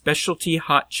 and specialty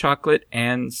hot chocolate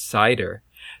and cider.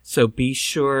 So be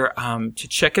sure to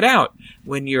check it out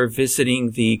when you're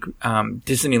visiting the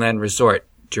Disneyland Resort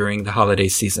during the holiday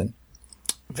season.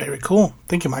 Very cool.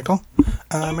 Thank you, Michael.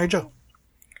 Mary Jo.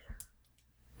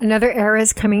 Another era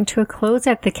is coming to a close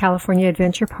at the California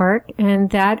Adventure Park,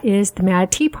 and that is the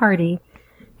Mad Tea Party.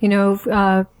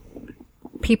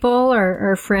 People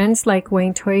or friends like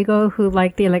Wayne Toigo, who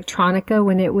liked the electronica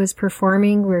when it was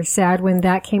performing, were sad when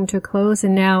that came to a close,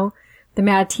 and now the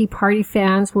Mad Tea Party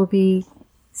fans will be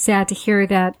sad to hear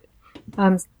that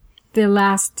the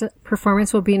last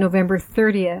performance will be November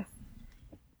 30th.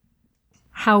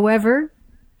 However,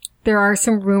 there are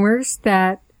some rumors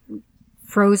that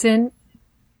Frozen,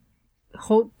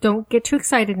 don't get too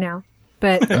excited now,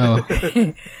 but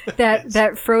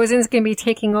that Frozen's going to be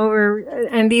taking over,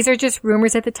 and these are just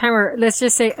rumors at the time, or let's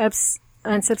just say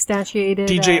unsubstantiated.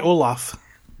 DJ Olaf.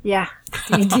 Yeah,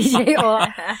 DJ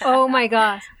Olaf. Oh my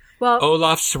gosh. Well,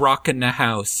 Olaf's rocking the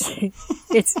house.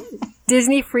 It's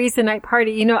Disney Freeze the Night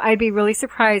Party. I'd be really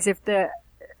surprised if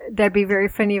that'd be very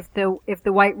funny if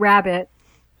the White Rabbit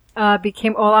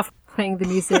became Olaf playing the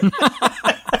music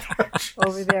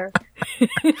over there.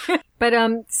 But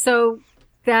so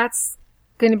that's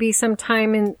going to be some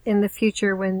time in the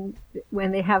future when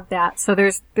they have that. So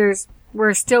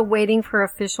we're still waiting for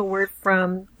official word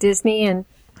from Disney, and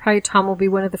probably Tom will be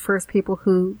one of the first people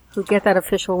who get that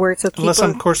official word. So unless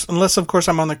of course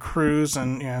I'm on the cruise,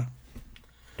 and yeah,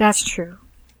 that's true.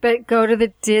 But go to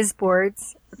the Diz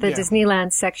boards, the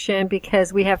Disneyland section,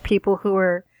 because we have people who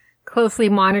are closely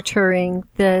monitoring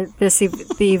the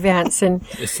events, and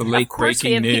it's the late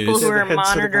breaking news. People who are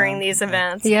monitoring these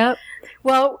events. Yep.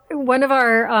 Well, one of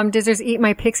our Dizzers Eat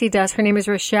My Pixie Dust. Her name is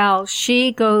Rochelle.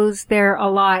 She goes there a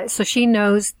lot, so she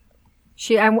knows.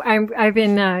 I've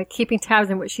been keeping tabs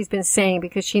on what she's been saying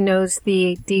because she knows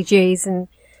the DJs and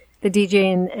the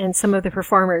DJ and some of the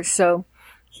performers. So,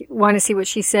 want to see what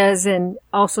she says, and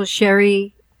also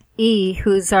Sherry E,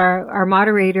 who's our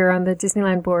moderator on the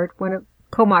Disneyland board,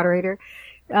 co-moderator.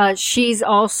 She's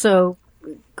also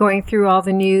going through all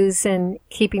the news and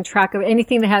keeping track of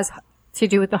anything that has to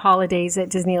do with the holidays at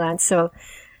Disneyland. So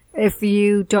if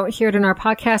you don't hear it in our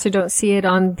podcast or don't see it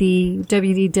on the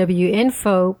WDW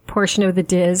info portion of the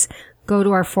Diz, go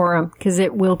to our forum because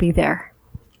it will be there.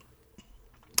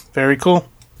 Very cool.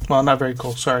 Well, not very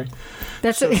cool. Sorry.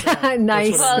 That's so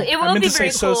nice. Well, it will be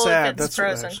very cool sad. if it's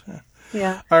Frozen.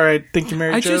 Yeah. All right. Thank you,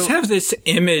 Mary Jo. I just have this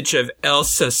image of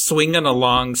Elsa swinging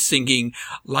along, singing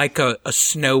like a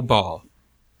snowball.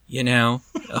 A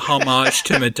homage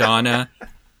to Madonna.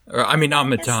 Or, not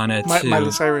Madonna, to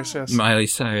Miley Cyrus, yes. Miley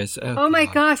Cyrus. Oh my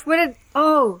gosh.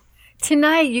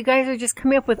 Tonight you guys are just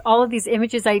coming up with all of these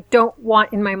images I don't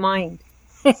want in my mind.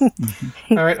 All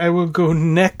right. I will go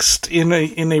next in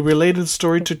a related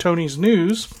story to Tony's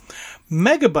news.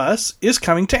 Megabus is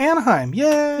coming to Anaheim. Yay!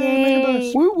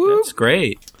 Megabus. Woo woo. That's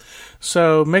great.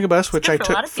 So Megabus, which I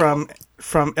took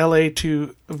from LA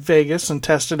to Vegas and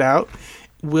tested out,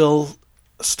 will,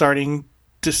 starting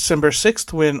December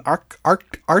 6th when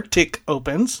Arctic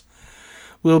opens,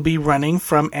 will be running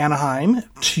from Anaheim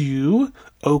to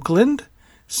Oakland,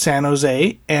 San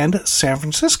Jose, and San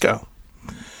Francisco.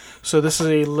 So this is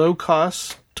a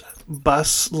low-cost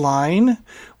bus line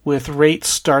with rates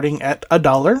starting at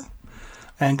 $1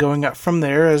 and going up from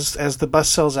there as the bus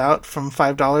sells out from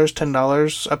 $5,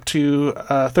 $10 up to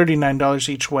 $39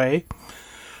 each way.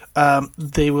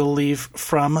 They will leave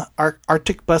from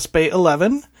Arctic Bus Bay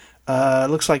 11.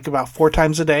 Looks like about 4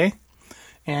 times a day,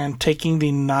 and taking the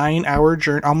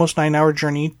almost 9 hour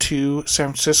journey to San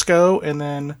Francisco, and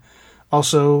then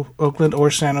also Oakland or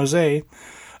San Jose.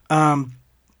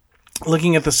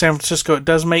 Looking at the San Francisco, it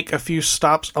does make a few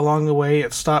stops along the way.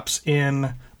 It stops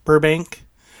in Burbank,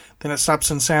 then it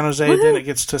stops in San Jose, then it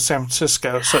gets to San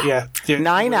Francisco. So yeah,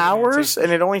 9 hours,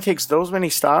 and it only takes those many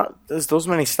stops.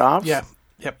 Yeah.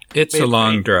 Yep. It's a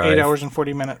long drive. 8 hours and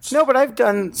 40 minutes. No, but I've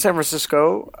done San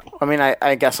Francisco. I mean,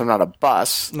 I guess I'm not a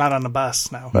bus. Not on a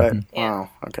bus, no. But, oh,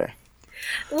 okay.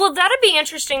 Well, that'd be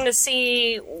interesting to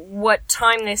see what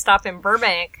time they stop in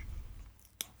Burbank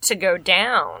to go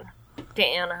down to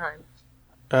Anaheim.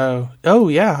 Oh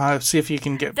yeah. See if you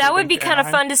can get. That would be kind of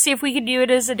fun to see if we could do it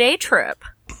as a day trip.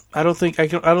 I don't think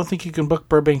you can book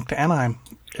Burbank to Anaheim.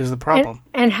 Is the problem?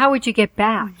 And how would you get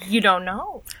back? You don't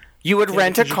know. You would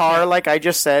rent a car, like I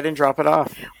just said, and drop it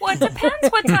off. Well, it depends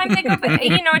what time they go.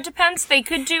 It depends. They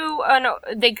could do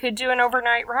an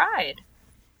overnight ride.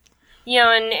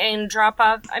 And drop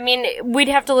off. I mean, we'd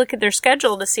have to look at their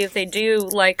schedule to see if they do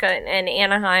like an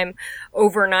Anaheim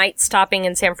overnight, stopping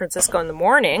in San Francisco in the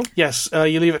morning. Yes,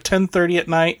 you leave at 10:30 at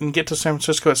night and get to San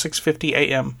Francisco at 6:50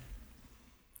 a.m.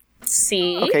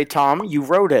 See? Okay, Tom, you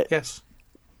wrote it. Yes.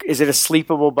 Is it a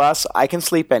sleepable bus? I can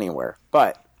sleep anywhere,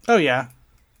 but... Oh, yeah.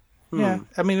 Yeah,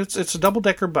 I mean, it's a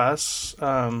double-decker bus.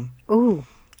 Ooh.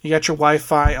 You got your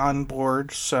Wi-Fi on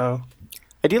board, so...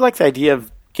 I do like the idea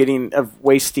of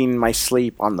wasting my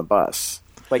sleep on the bus.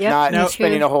 Like, not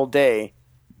spending a whole day.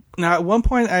 Now, at one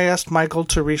point, I asked Michael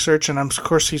to research, and of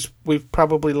course, we've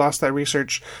probably lost that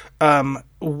research,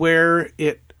 where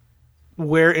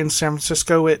in San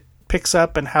Francisco it picks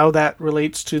up and how that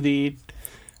relates to the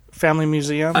Family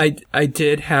Museum. I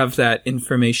did have that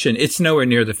information. It's nowhere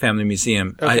near the Family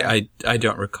Museum. Okay. I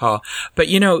don't recall. But,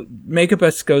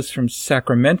 Megabus goes from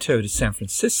Sacramento to San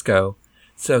Francisco.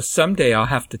 So someday I'll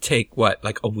have to take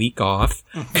like a week off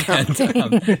and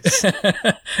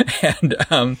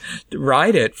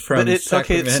ride it from Sacramento.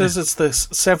 Okay, it says it's the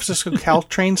San Francisco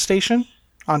Caltrain station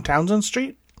on Townsend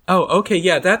Street. Oh, okay,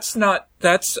 yeah, that's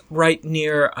right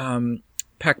near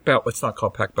Pac Bell. What's not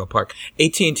called Pac Bell Park?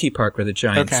 AT&T Park, where the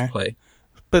Giants play.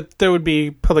 But there would be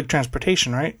public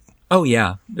transportation, right? Oh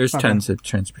yeah, there's tons of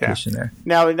transportation there.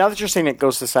 Now that you're saying it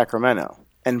goes to Sacramento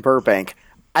and Burbank,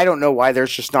 I don't know why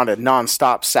there's just not a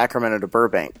nonstop Sacramento to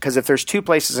Burbank. Because if there's 2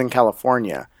 places in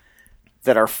California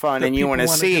that are fun and you want to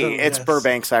see, it's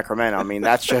Burbank, Sacramento. I mean,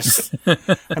 that's just...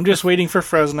 I'm just waiting for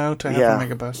Fresno to have a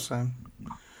megabus,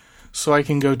 so I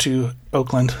can go to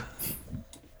Oakland.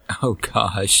 Oh,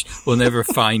 gosh. We'll never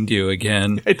find you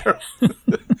again.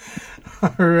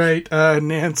 All right,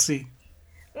 Nancy.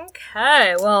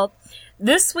 Okay, well,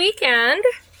 this weekend...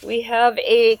 we have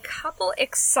a couple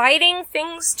exciting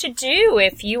things to do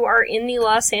if you are in the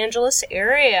Los Angeles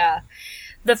area.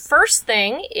 The first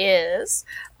thing is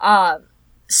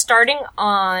starting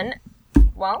on,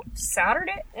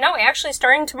 Saturday? No, actually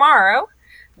starting tomorrow,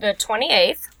 the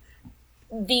 28th,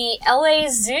 the LA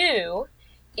Zoo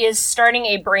is starting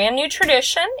a brand new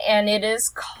tradition, and it is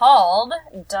called,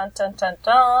 dun dun dun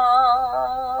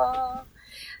dun,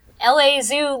 LA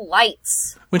Zoo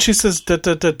Lights. When she says da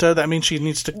da da da, that means she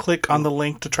needs to click on the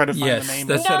link to try to find the name.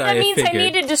 That's what I means figured. I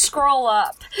needed to scroll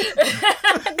up.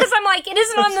 Because I'm like, it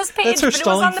isn't on this page, but it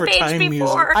was on the page before.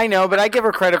 Music. I know, but I give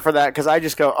her credit for that because I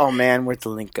just go, oh man, where'd the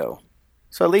link go?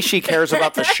 So at least she cares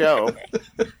about the show.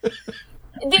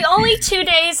 The only 2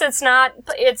 days it's not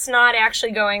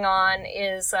actually going on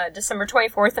is December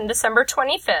 24th and December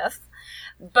 25th.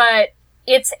 But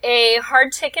it's a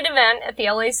hard ticket event at the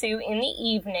LA Zoo in the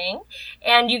evening,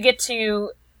 and you get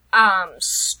to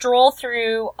stroll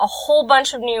through a whole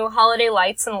bunch of new holiday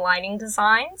lights and lighting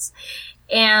designs,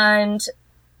 and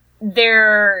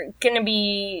they're going to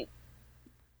be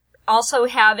also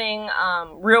having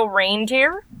real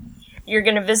reindeer. You're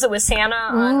going to visit with Santa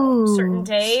on certain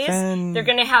days. They're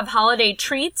going to have holiday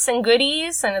treats and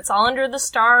goodies, and it's all under the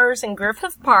stars in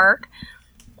Griffith Park.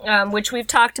 Which we've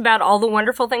talked about all the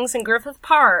wonderful things in Griffith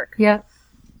Park. Yeah.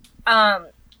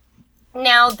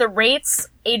 Now, the rates,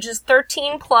 ages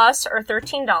 13 plus are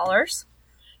 $13.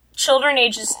 Children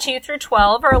ages 2 through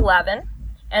 12 are $11,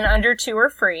 and under 2 are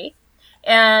free.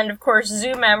 And, of course,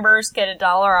 Zoo members get $1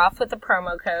 off with the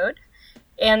promo code.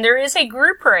 And there is a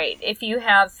group rate if you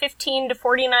have 15 to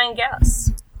 49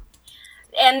 guests.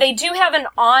 And they do have an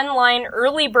online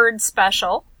early bird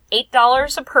special,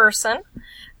 $8 a person,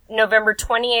 November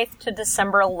 28th to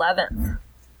December 11th.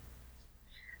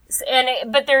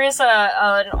 But there is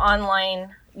an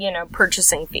online,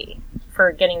 purchasing fee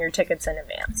for getting your tickets in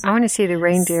advance. I want to see the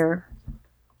reindeer.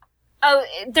 Oh,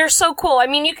 they're so cool. I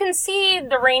mean, you can see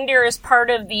the reindeer as part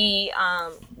of the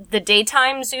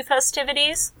daytime zoo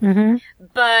festivities,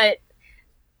 but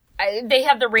they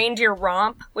have the reindeer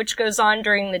romp, which goes on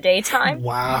during the daytime.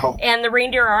 Wow. And the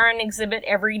reindeer are on exhibit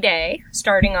every day,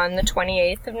 starting on the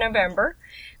 28th of November.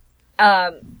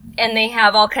 And they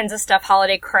have all kinds of stuff,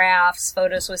 holiday crafts,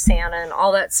 photos with Santa, and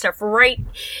all that stuff. Right.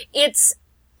 It's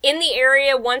in the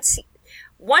area.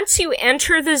 Once you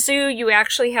enter the zoo, you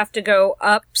actually have to go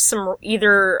up some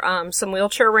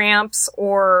wheelchair ramps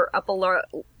or up a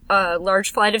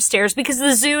large flight of stairs, because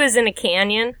the zoo is in a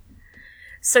canyon.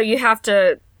 So you have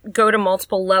to go to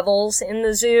multiple levels in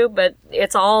the zoo, but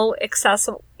it's all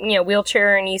accessible,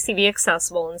 wheelchair and ECV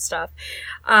accessible and stuff.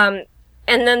 And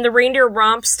then the reindeer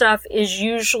romp stuff is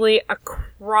usually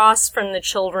across from the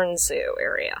children's zoo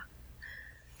area.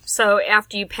 So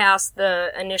after you pass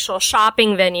the initial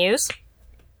shopping venues,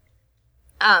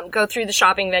 go through the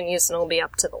shopping venues and it'll be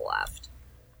up to the left.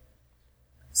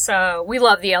 So we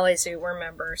love the LA Zoo. We're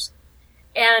members.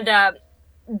 And,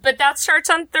 but that starts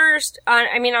on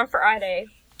Friday,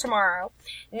 tomorrow.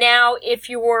 Now, if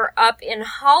you're up in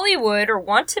Hollywood or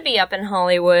want to be up in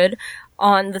Hollywood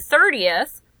on the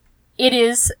 30th, it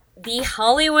is the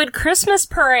Hollywood Christmas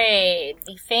Parade,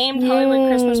 the famed Hollywood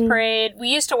Christmas Parade. We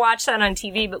used to watch that on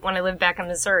TV, but when I lived back in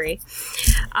Missouri.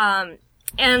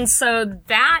 And so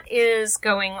that is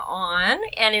going on,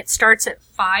 and it starts at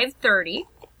 5:30.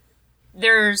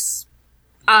 There's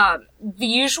the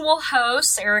usual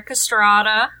hosts, Eric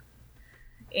Estrada,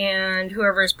 and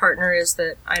whoever his partner is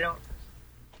that I don't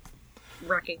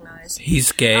recognize.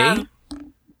 He's gay?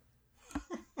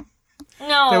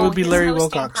 No, that would be his Larry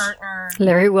hosting Wilcox. Partner.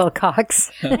 Larry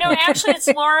Wilcox. No, actually, it's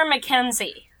Laura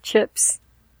McKenzie. Chips.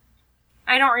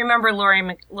 I don't remember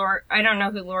I don't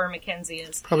know who Laura McKenzie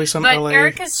is. Probably some but LA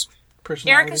Eric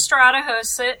personality. Estrada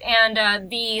hosts it, and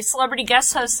the celebrity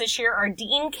guest hosts this year are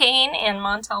Dean Cain and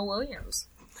Montel Williams.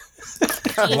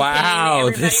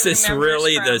 Wow, Cain, this is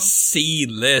really the C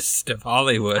list of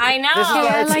Hollywood. I know.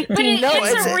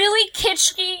 It's a really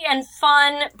kitschy and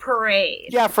fun parade.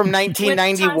 Yeah, from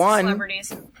 1991.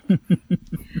 Celebrities.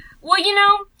 Well,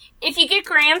 if you get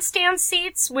grandstand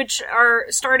seats, which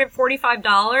start at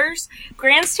 $45,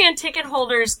 grandstand ticket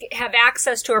holders have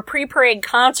access to a pre-parade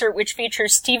concert which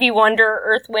features Stevie Wonder,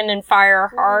 Earth, Wind and Fire,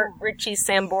 Heart, Richie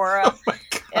Sambora,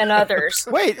 and others.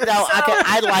 Wait, now,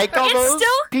 I like all those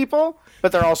people,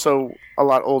 but they're also a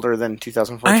lot older than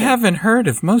 2014. I haven't heard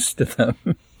of most of them.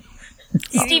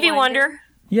 Stevie Wonder.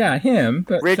 Yeah, him.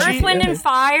 But Richie? Earth, Wind and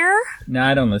Fire. No,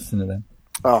 I don't listen to them.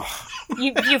 Oh,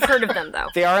 You've heard of them, though.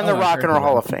 they are in the Rock and Roll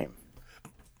Hall of Fame.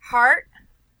 Heart.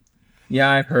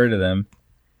 Yeah, I've heard of them.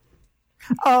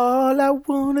 All I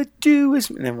wanna do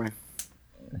is... Never mind.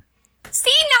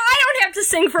 See, now I don't have to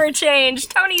sing for a change.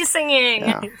 Tony's singing.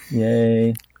 Yeah.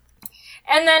 Yay.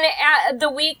 And then the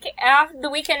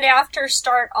weekend after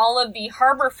start all of the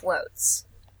harbor floats.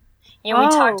 We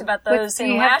talked about those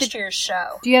in last year's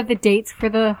show. Do you have the dates for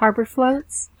the harbor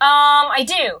floats? I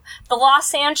do. The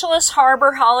Los Angeles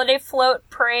Harbor Holiday Float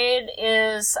Parade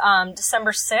is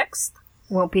December 6th.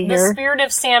 Won't be The here. Spirit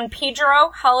of San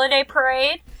Pedro Holiday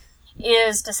Parade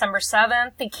is December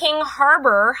 7th. The King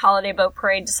Harbor Holiday Boat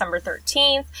Parade, December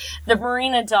 13th. The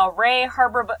Marina del Rey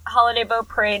Harbor Holiday Boat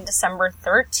Parade, December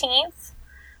 13th.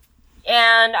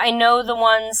 And I know the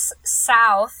ones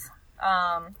south.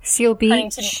 Seal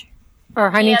Beach or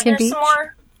Huntington Beach?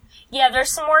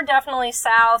 There's some more definitely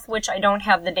south, which I don't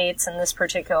have the dates in this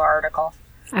particular article.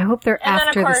 I hope they're And then,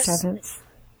 after of the course, 7th.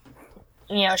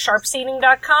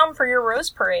 sharpseating.com for your Rose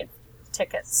Parade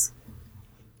tickets.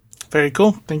 Very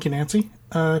cool. Thank you, Nancy.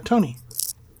 Tony.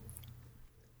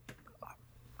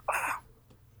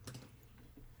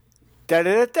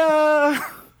 Da-da-da-da.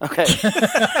 Okay.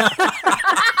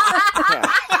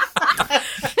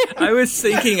 I was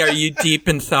thinking, are you deep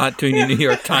in thought doing a New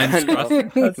York Times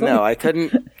crossword? No, I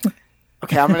couldn't.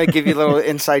 Okay, I'm going to give you a little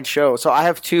inside show. So I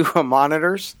have two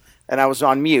monitors, and I was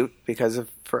on mute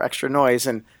for extra noise,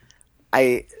 and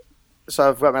so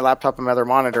I've got my laptop and my other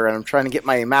monitor, and I'm trying to get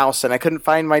my mouse, and I couldn't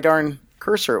find my darn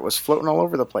cursor. It was floating all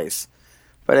over the place.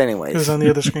 But anyways. It was on the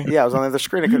other screen. Yeah, it was on the other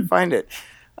screen. I couldn't find it.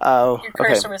 Your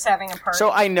cursor was having a party.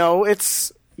 So I know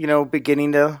it's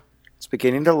beginning to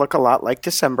look a lot like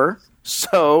December.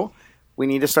 So we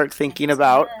need to start thinking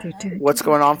about what's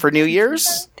going on for New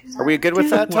Year's. Are we good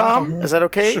with that, Tom? Is that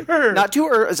okay? Sure. Not too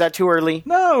early. Is that too early?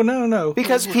 No.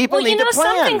 Because people need to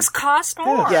plan. Some things cost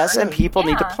more. Yes, and people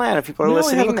need to plan. If people are We only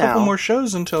listening have a couple now, more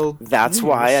shows until that's New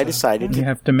why Year's, I decided You to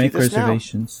have to make do this now.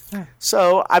 reservations.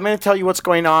 So I'm going to tell you what's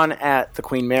going on at the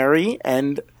Queen Mary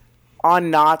and on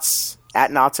Knott's,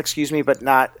 but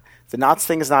not the Knott's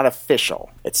thing is not official.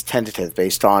 It's tentative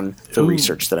based on the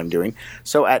research that I'm doing.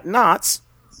 So at Knott's,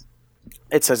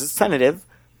 it says it's tentative,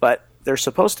 but they're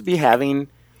supposed to be having.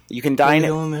 You can dine. Billy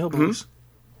Hill and the Hillbillies.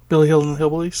 Billy Hill and the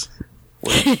Hillbillies.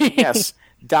 Yes.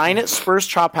 Dine at Spur's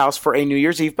Chop House for a New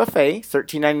Year's Eve buffet,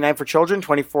 $13.99 for children,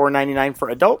 $24.99 for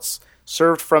adults,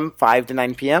 served from 5 to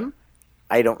 9 p.m.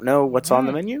 I don't know what's on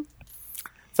the menu.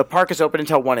 The park is open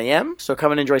until 1 a.m., so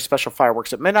come and enjoy special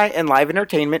fireworks at midnight and live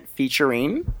entertainment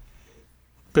featuring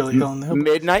Billy Hill and the Hillbillies.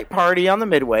 Midnight Party on the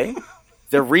Midway,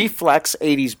 the Reflex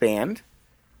 80s Band,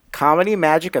 Comedy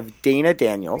Magic of Dana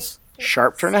Daniels,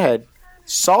 Sharp Turn Ahead,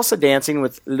 Salsa Dancing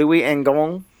with Louis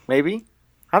Angon, maybe?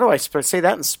 How do I say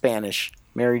that in Spanish,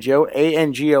 Mary Jo?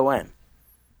 A-N-G-O-N.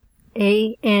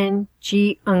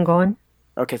 A-N-G Angon.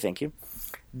 Okay, thank you.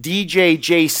 DJ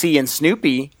JC and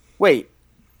Snoopy. Wait,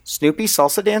 Snoopy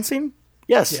salsa dancing?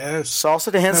 Yes.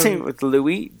 Salsa dancing with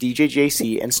Louis, DJ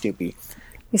JC, and Snoopy.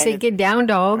 You say, get down,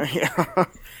 dog.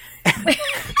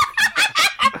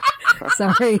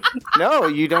 Sorry. No,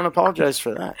 you don't apologize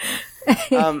for that.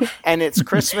 And it's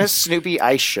Christmas Snoopy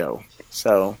Ice Show.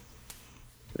 So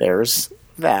there's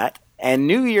that. And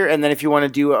New Year, and then if you want to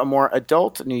do a more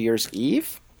adult New Year's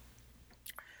Eve,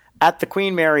 at the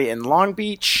Queen Mary in Long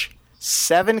Beach,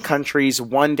 7 countries,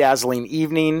 1 dazzling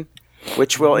evening,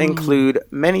 which will include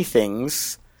many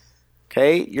things.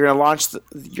 Okay, you're going to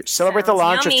celebrate the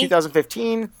launch of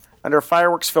 2015 under a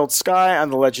fireworks-filled sky on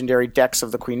the legendary decks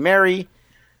of the Queen Mary.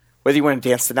 Whether you want to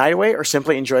dance the night away or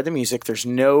simply enjoy the music, there's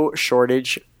no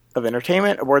shortage of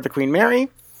entertainment aboard the Queen Mary.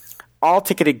 All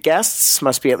ticketed guests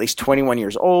must be at least 21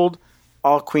 years old.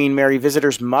 All Queen Mary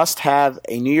visitors must have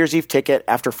a New Year's Eve ticket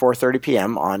after 4:30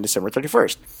 p.m. on December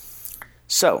 31st.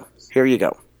 So, here you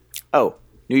go. Oh,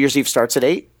 New Year's Eve starts at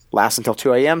 8, lasts until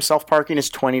 2 a.m. Self-parking is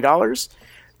 $20.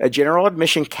 A general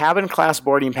admission cabin class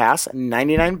boarding pass,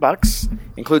 $99,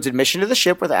 includes admission to the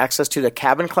ship with access to the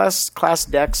cabin class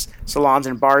decks, salons,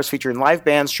 and bars featuring live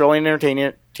bands, strolling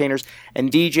entertainers,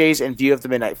 and DJs and view of the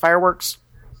midnight fireworks.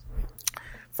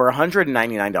 For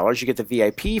 $199, you get the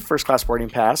VIP first class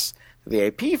boarding pass. The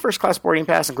VIP first class boarding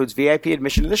pass includes VIP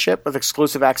admission to the ship with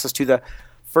exclusive access to the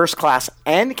first class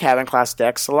and cabin class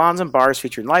decks, salons, and bars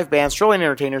featuring live bands, strolling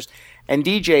entertainers, and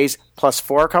DJs, plus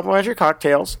 4 complimentary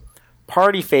cocktails,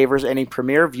 party favors, and a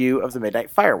premiere view of the midnight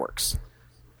fireworks.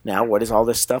 Now, what is all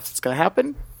this stuff that's going to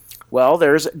happen? Well,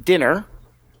 there's dinner,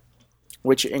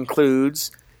 which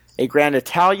includes a grand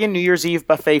Italian New Year's Eve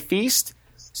buffet feast.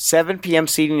 7 p.m.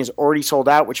 seating is already sold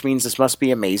out, which means this must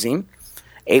be amazing.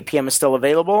 8 p.m. is still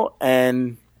available,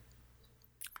 and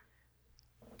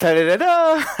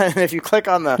ta-da-da-da! And if you click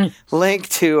on the link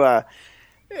to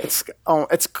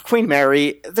it's Queen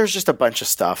Mary, there's just a bunch of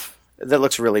stuff that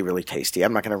looks really, really tasty.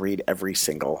 I'm not going to read every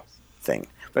single thing.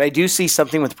 But I do see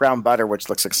something with brown butter, which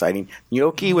looks exciting.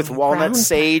 Gnocchi with walnut,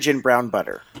 sage, and brown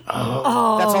butter.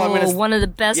 Oh, that's all I'm gonna one of the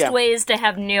best ways to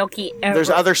have gnocchi ever. There's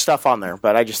other stuff on there,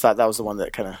 but I just thought that was the one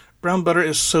that kind of... Brown butter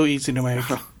is so easy to make.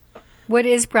 What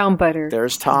is brown butter?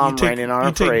 There's Tom writing on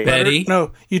a parade. Betty?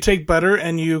 No, you take butter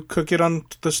and you cook it on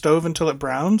the stove until it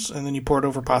browns, and then you pour it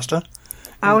over pasta.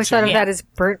 I always thought of that as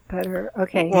burnt butter.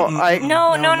 Okay. Well,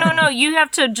 No. You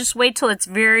have to just wait till it's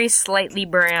very slightly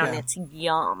brown. Yeah. It's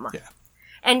yum. Yeah.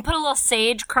 And put a little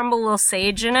sage, crumble a little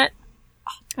sage in it.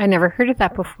 I never heard of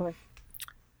that before.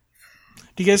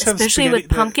 Do you guys have especially with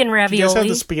pumpkin ravioli? Do you guys have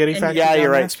the Spaghetti Factory? Yeah, you're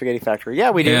right. Spaghetti Factory.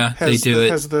 Yeah, we do. Yeah, they do it.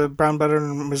 Has the brown butter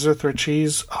and Mazzothra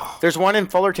cheese. Oh. There's one in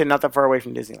Fullerton, not that far away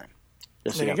from Disneyland.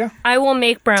 There you go. I will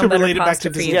make brown butter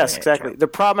pasta for you. Yes, exactly. The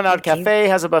Promenade Cafe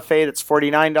has a buffet that's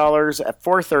 $49 at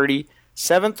 4:30,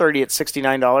 7:30 at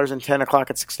 $69, and 10 o'clock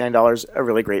at $69. A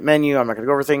really great menu. I'm not going to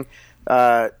go over everything.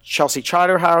 Chelsea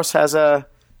Charterhouse has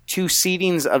 2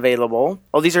 seatings available.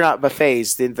 Oh, these are not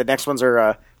buffets. The next ones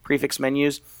are prefix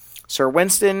menus. Sir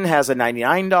Winston has a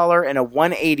 $99 and a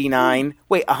 $189.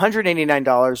 Wait,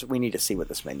 $189. We need to see what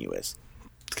this menu is.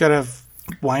 It's got to have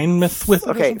wine with it.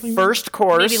 Okay, first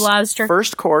course. Maybe lobster.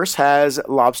 First course has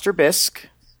lobster bisque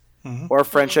or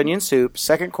French onion soup.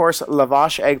 Second course,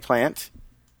 lavash eggplant.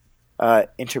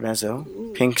 Intermezzo,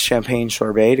 pink champagne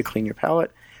sorbet to clean your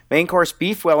palate. Main course,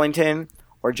 beef Wellington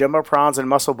or jumbo prawns and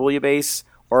mussel bouillabaisse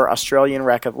or Australian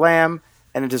rack of lamb,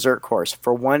 and a dessert course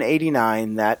for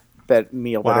 $189. That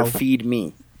meal better feed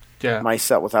me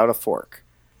myself without a fork.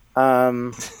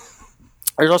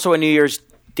 There's also a New Year's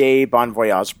Day Bon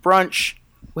Voyage brunch.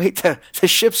 Wait, the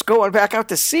ship's going back out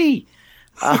to sea.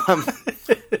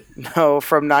 No,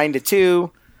 from 9 to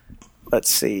 2.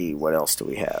 Let's see, what else do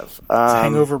we have?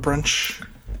 Hangover brunch.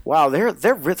 Wow,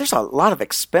 there's a lot of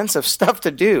expensive stuff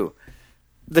to do.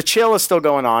 The chill is still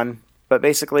going on, but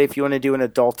basically if you want to do an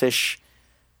adultish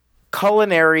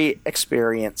culinary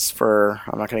experience for,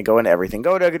 I'm not going to go into everything,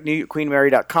 go to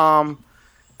queenmary.com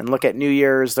and look at New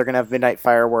Year's. They're going to have midnight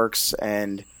fireworks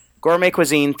and gourmet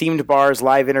cuisine, themed bars,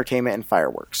 live entertainment, and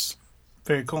fireworks.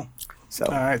 Very cool. So,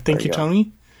 all right, thank you,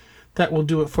 Tony. That will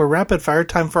do it for Rapid Fire.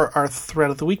 Time for our thread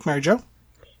of the week, Mary Jo.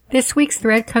 This week's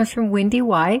thread comes from Wendy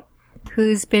Y.,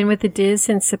 who's been with the Diz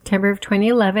since September of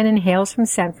 2011 and hails from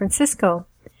San Francisco.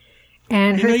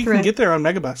 And you know you can get there on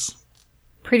Megabus.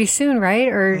 Pretty soon, right?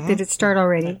 Or did it start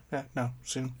already? Yeah, no,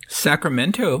 soon.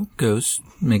 Sacramento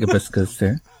Megabus goes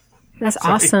there. That's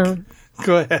awesome.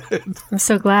 Go ahead. I'm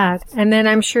so glad. And then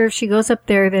I'm sure if she goes up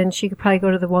there, then she could probably go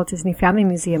to the Walt Disney Family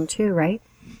Museum too, right?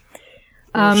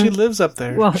 Well, she lives up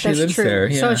there. Well, she that's lives true. there,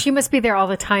 yeah. So she must be there all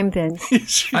the time then.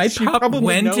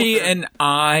 Wendy and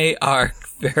I are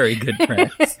very good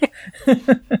friends.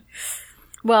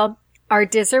 Well, our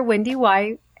Dizzer, Wendy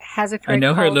Y., has a thread I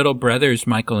know her called... little brothers,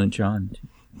 Michael and John.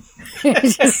 She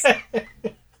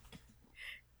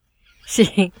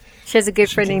has a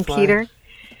good friend named Peter.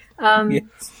 Yes.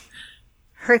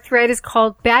 Her thread is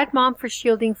called Bad Mom for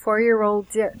Shielding 4-Year-Old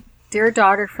Dear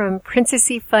Daughter from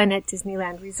Princessy Fun at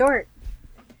Disneyland Resort.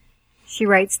 She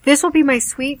writes, this will be my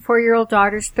sweet 4-year-old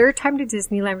daughter's third time to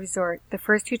Disneyland Resort. The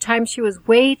first 2 times she was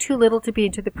way too little to be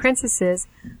into the princesses,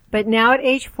 but now at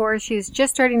age 4 she is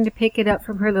just starting to pick it up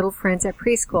from her little friends at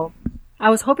preschool. I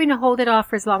was hoping to hold it off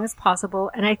for as long as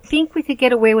possible, and I think we could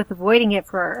get away with avoiding it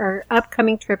for our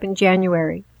upcoming trip in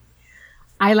January.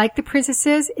 I like the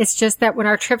princesses. It's just that when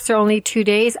our trips are only 2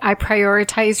 days, I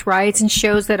prioritize rides and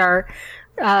shows that our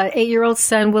 8-year-old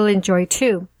son will enjoy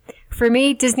too. For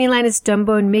me, Disneyland is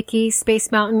Dumbo and Mickey,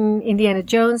 Space Mountain, Indiana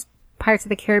Jones, Pirates of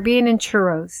the Caribbean, and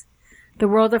churros. The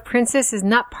World of Princess is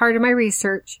not part of my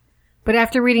research, but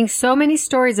after reading so many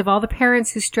stories of all the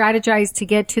parents who strategized to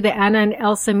get to the Anna and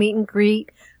Elsa meet and greet,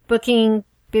 booking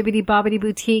Bibbidi Bobbidi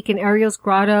Boutique and Ariel's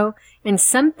Grotto, and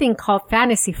something called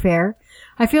Fantasy Fair,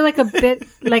 I feel like a bit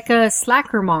like a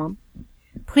slacker mom.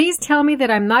 Please tell me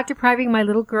that I'm not depriving my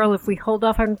little girl if we hold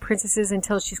off on princesses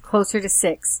until she's closer to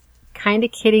 6. Kinda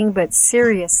kidding, but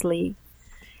seriously.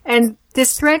 And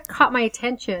this thread caught my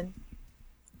attention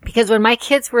because when my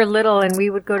kids were little and we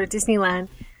would go to Disneyland,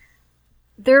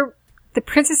 the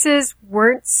princesses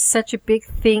weren't such a big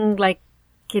thing like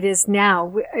it is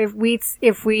now.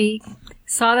 If we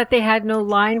saw that they had no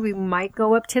line, we might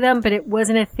go up to them, but it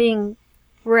wasn't a thing.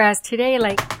 Whereas today,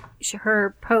 like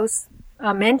her post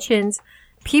mentions,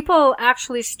 people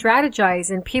actually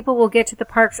strategize and people will get to the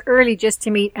parks early just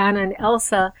to meet Anna and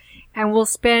Elsa, and will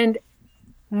spend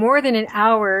more than an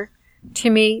hour to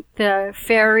meet the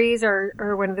fairies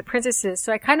or one of the princesses.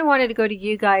 So I kind of wanted to go to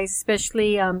you guys,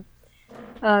 especially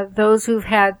those who've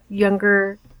had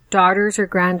younger daughters or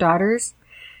granddaughters.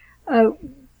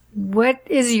 What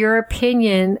is your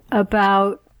opinion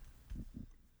about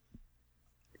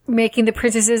making the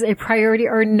princesses a priority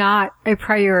or not a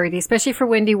priority, especially for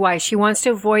Wendy Y? She wants to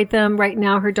avoid them right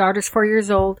now. Her daughter's 4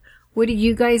 years old. What do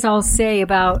you guys all say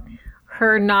about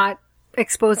her not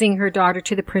exposing her daughter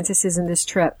to the princesses in this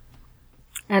trip?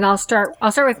 And I'll start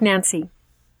with Nancy.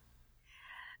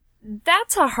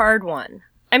 That's a hard one.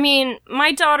 I mean,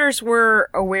 my daughters were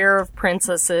aware of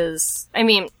princesses. I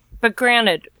mean, but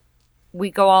granted,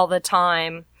 we go all the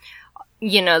time.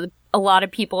 You know, a lot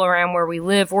of people around where we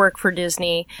live work for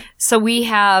Disney. So we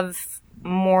have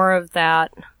more of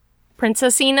that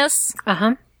princessiness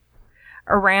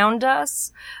around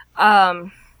us.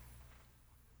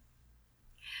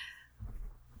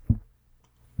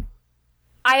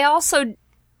 I also,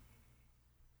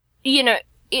 you know,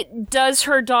 does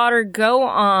her daughter go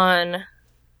on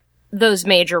those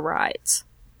major rides?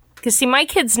 Because, see, my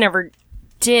kids never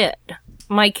did.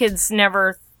 My kids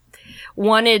never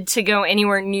wanted to go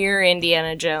anywhere near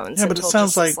Indiana Jones. Yeah, but it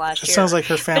sounds like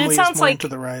her family is more into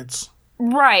the rides.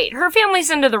 Right, her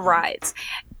family's into the rides.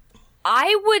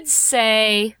 I would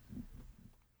say,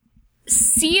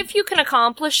 see if you can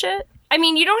accomplish it. I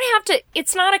mean, you don't have to.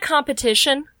 It's not a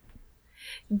competition.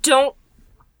 Don't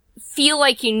feel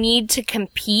like you need to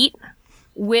compete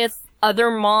with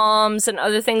other moms and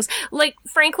other things. Like,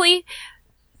 frankly,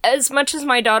 as much as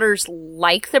my daughters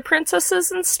like the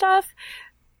princesses and stuff,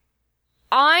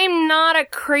 I'm not a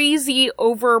crazy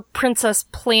over princess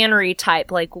plannery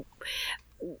type. Like,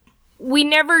 we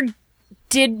never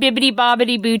did Bibbidi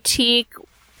Bobbidi Boutique.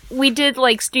 we did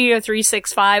like Studio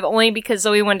 365 only because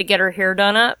Zoe wanted to get her hair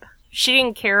done up. She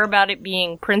didn't care about it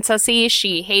being princessy.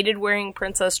 She hated wearing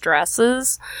princess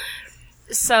dresses.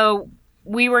 So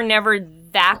we were never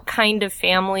that kind of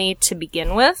family to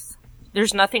begin with.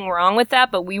 There's nothing wrong with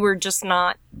that, but we were just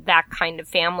not that kind of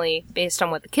family based on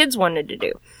what the kids wanted to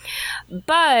do.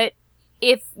 But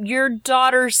if your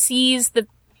daughter sees the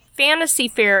Fantasy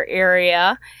Fair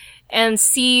area and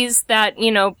sees that,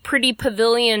 pretty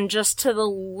pavilion just to the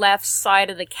left side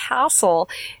of the castle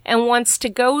and wants to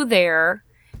go there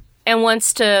and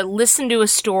wants to listen to a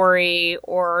story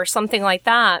or something like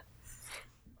that,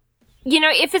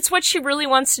 if it's what she really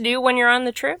wants to do when you're on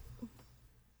the trip,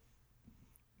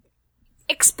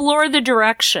 explore the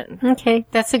direction. Okay,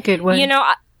 that's a good one.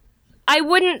 I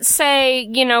wouldn't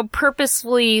say,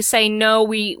 purposefully say, no,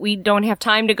 we don't have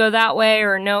time to go that way,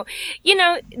 or no.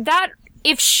 That,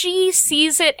 if she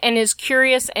sees it and is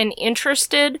curious and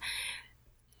interested,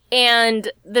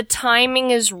 and the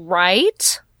timing is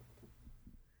right,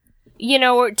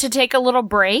 to take a little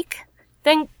break,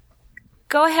 then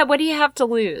go ahead. What do you have to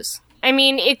lose? I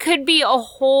mean, it could be a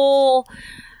whole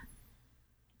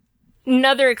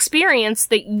another experience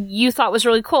that you thought was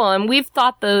really cool. And we've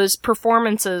thought those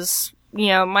performances,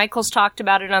 Michael's talked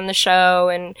about it on the show,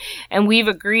 and we've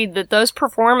agreed that those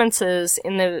performances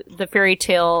in the fairy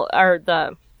tale or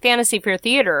the Fantasy Fair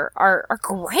Theater are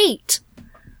great.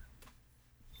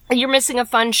 You're missing a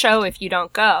fun show if you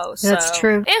don't go. So, that's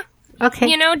true. Yeah.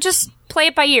 Okay. Just play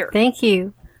it by ear. Thank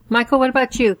you. Michael, what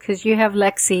about you? Because you have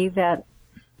Lexi that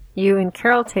you and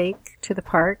Carol take to the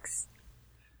parks.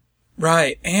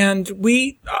 Right. And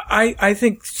I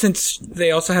think since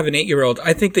they also have an 8-year-old,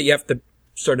 I think that you have to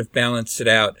sort of balance it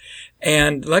out.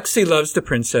 And Lexi loves the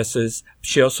princesses.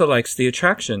 She also likes the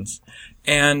attractions.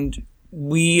 And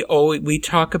we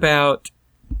talk about,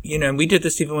 and we did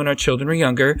this even when our children were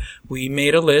younger. We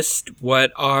made a list.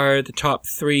 What are the top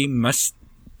 3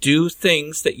 must-do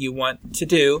things that you want to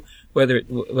do, whether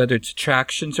it's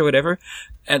attractions or whatever.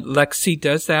 And Lexi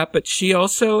does that, but she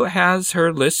also has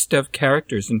her list of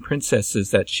characters and princesses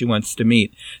that she wants to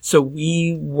meet. So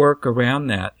we work around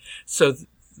that. So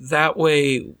that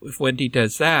way, if Wendy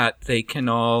does that, they can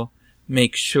all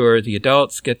make sure the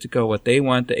adults get to go what they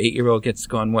want, the 8-year-old gets to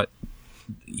go on what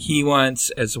he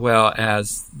wants, as well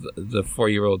as the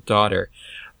 4-year-old daughter.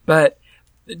 But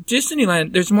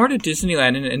Disneyland, there's more to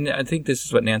Disneyland, and I think this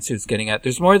is what Nancy was getting at.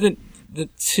 There's more to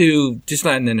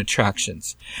Disneyland than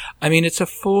attractions. I mean, it's a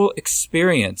full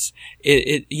experience.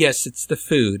 Yes, it's the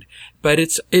food, but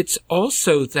it's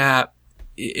also that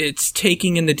it's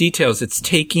taking in the details. It's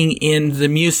taking in the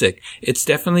music. It's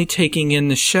definitely taking in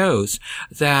the shows.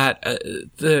 That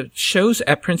the shows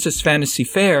at Princess Fantasy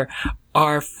Fair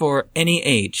are for any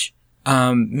age,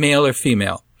 male or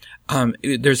female.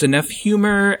 There's enough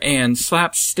humor and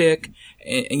slapstick,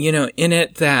 in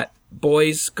it that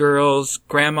boys, girls,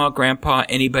 grandma, grandpa,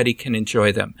 anybody can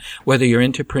enjoy them, whether you're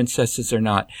into princesses or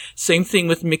not. Same thing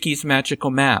with Mickey's Magical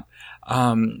Map.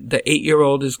 The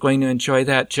 8-year-old is going to enjoy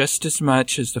that just as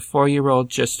much as the 4-year-old,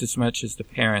 just as much as the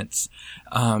parents.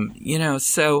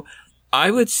 So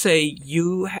I would say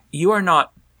you are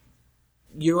not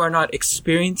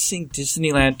experiencing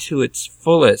Disneyland to its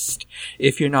fullest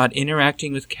if you're not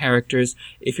interacting with characters,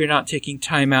 if you're not taking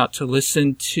time out to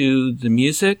listen to the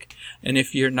music, and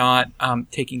if you're not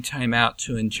taking time out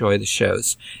to enjoy the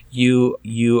shows.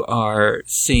 You are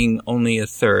seeing only a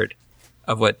third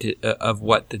of what the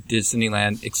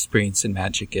Disneyland experience and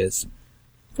magic is.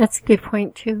 That's a good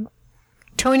point too.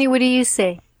 Tony, what do you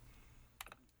say?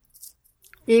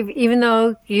 Even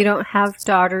though you don't have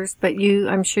daughters, but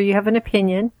I'm sure you have an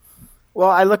opinion. Well,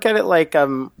 I look at it like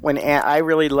when I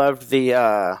really loved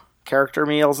the character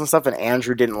meals and stuff, and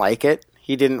Andrew didn't like it.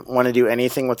 He didn't want to do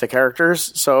anything with the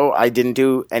characters, so I didn't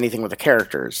do anything with the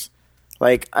characters.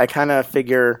 Like, I kind of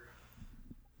figure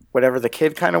whatever the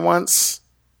kid kind of wants,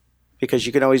 because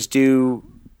you can always do.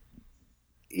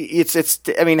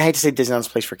 I mean, I hate to say Disneyland's a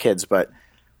place for kids, but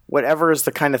whatever is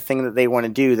the kind of thing that they want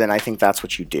to do, then I think that's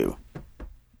what you do.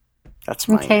 That's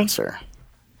my answer.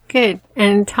 Good.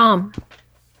 And Tom?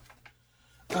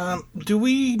 Do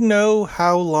we know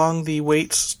how long the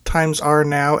wait times are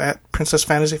now at Princess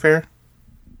Fantasy Fair?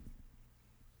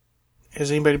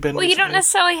 Has anybody been... Well, you don't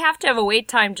necessarily have to have a wait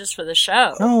time just for the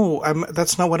show. No,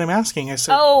 that's not what I'm asking. I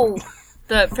said... Oh,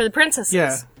 for the princesses.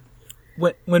 Yeah.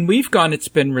 When we've gone, it's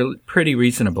been pretty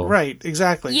reasonable. Right,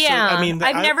 exactly. Yeah, so, I mean,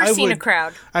 I've never seen a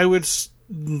crowd. I would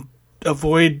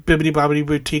avoid Bibbidi Bobbidi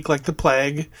Boutique like the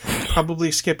plague,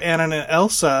 probably skip Anna and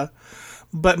Elsa,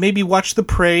 but maybe watch the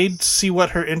parade, see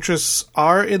what her interests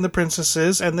are in the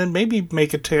princesses, and then maybe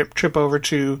make a trip over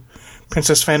to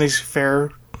Princess Fantasy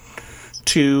Fair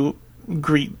to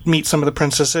meet some of the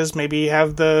princesses. Maybe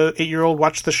have the 8-year-old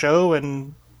watch the show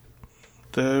and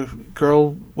the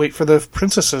girl wait for the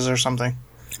princesses or something.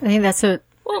 I think that's a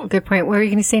good point. What were you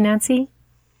going to say, Nancy?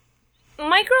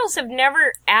 My girls have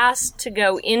never asked to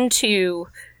go into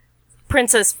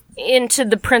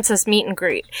the princess meet and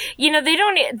greet. You know, they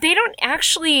don't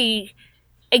actually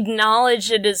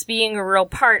acknowledge it as being a real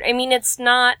part. I mean, it's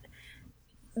not,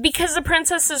 because the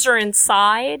princesses are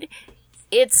inside,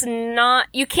 it's not,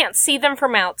 you can't see them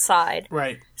from outside.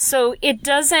 Right. So it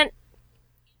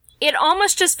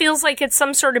almost just feels like it's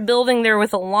some sort of building there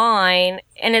with a line,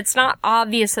 and it's not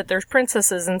obvious that there's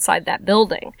princesses inside that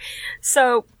building.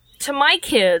 So, to my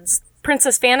kids,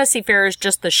 Princess Fantasy Fair is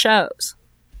just the shows.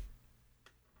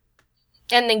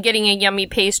 And then getting a yummy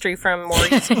pastry from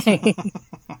Maurice's.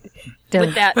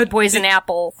 With that poison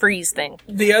apple freeze thing.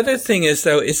 The other thing is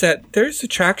that there's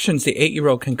attractions the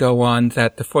 8-year-old can go on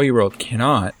that the 4-year-old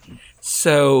cannot.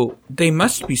 So they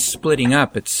must be splitting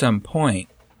up at some point.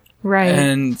 Right.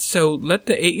 And so let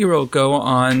the 8-year-old go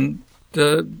on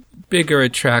the bigger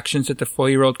attractions that the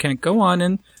 4-year-old can't go on,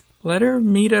 and let her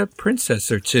meet a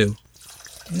princess or two.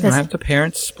 Have the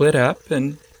parents split up,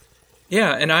 and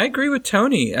and I agree with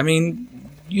Tony. I mean,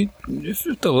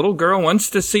 if the little girl wants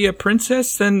to see a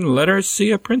princess, then let her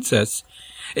see a princess.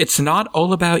 It's not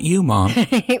all about you, Mom.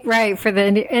 Right,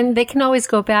 and they can always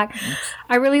go back.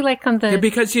 I really like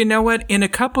because you know what? In a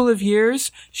couple of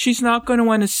years, she's not going to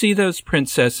want to see those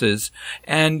princesses,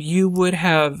 and you would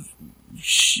have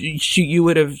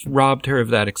robbed her of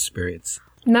that experience.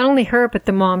 Not only her, but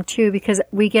the mom too, because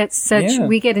we get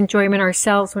enjoyment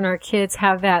ourselves when our kids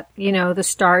have that, you know, the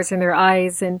stars in their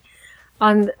eyes. And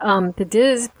on the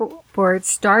Diz board,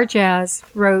 Star Jazz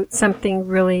wrote something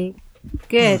really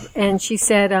good, and she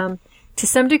said, to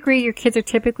some degree, your kids are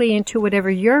typically into whatever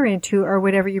you're into or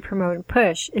whatever you promote and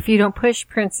push. If you don't push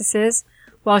princesses,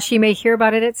 while she may hear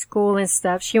about it at school and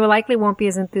stuff, she likely won't be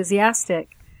as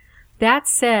enthusiastic. That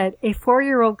said, a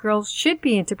 4-year-old girl should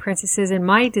be into princesses in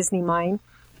my Disney mind.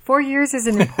 4 years is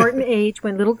an important age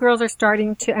when little girls are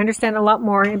starting to understand a lot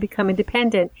more and become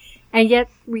independent, and yet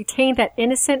retain that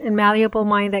innocent and malleable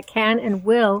mind that can and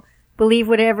will believe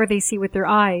whatever they see with their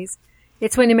eyes.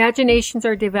 It's when imaginations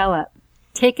are developed.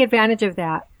 Take advantage of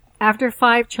that. After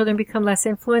 5, children become less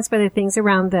influenced by the things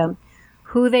around them.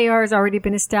 Who they are has already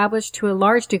been established to a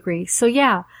large degree. So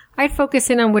yeah, I'd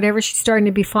focus in on whatever she's starting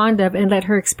to be fond of and let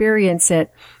her experience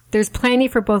it. There's plenty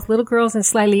for both little girls and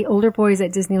slightly older boys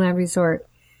at Disneyland Resort.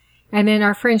 And then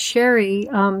our friend Sherry,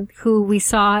 who we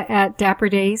saw at Dapper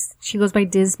Days, she goes by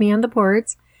Disney on the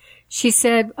boards. She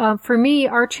said, for me,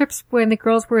 our trips when the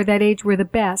girls were that age were the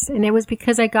best. And it was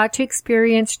because I got to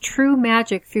experience true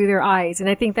magic through their eyes. And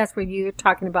I think that's what you're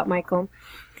talking about, Michael.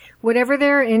 Whatever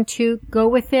they're into, go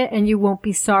with it and you won't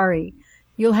be sorry.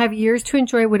 You'll have years to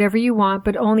enjoy whatever you want,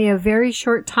 but only a very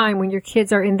short time when your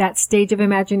kids are in that stage of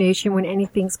imagination when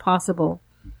anything's possible.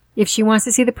 If she wants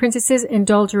to see the princesses,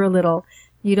 indulge her a little.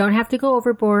 You don't have to go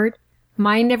overboard.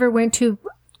 Mine never went to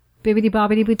Bibbidi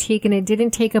Bobbidi Boutique, and it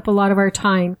didn't take up a lot of our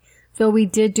time, though we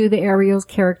did do the Ariel's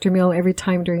character meal every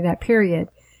time during that period.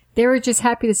 They were just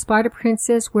happy to spot a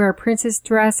princess, wear a princess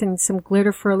dress and some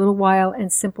glitter for a little while,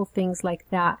 and simple things like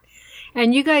that.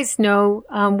 And you guys know,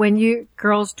 when you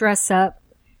girls dress up,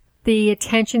 the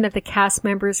attention that the cast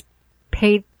members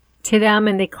pay to them,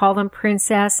 and they call them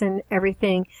princess and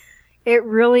everything, it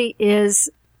really is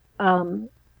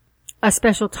a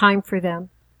special time for them.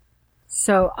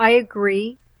 So I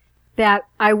agree that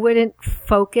I wouldn't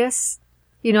focus,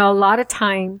 a lot of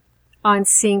time on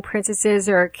seeing princesses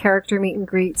or character meet and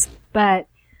greets, but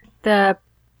the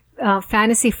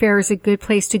Fantasy Fair is a good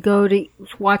place to go to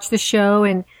watch the show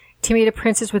and to meet a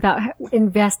princess without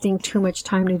investing too much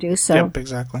time to do so. Yep,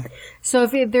 exactly. So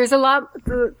there's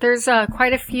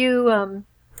quite a few.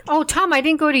 Oh, Tom, I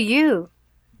didn't go to you.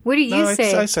 What do you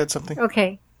say? I said something.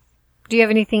 Okay. Do you have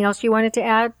anything else you wanted to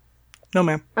add? No,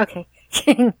 ma'am. Okay.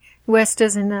 Wes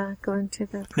doesn't go into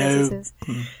the princesses.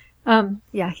 No.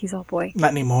 Yeah, he's all boy. Not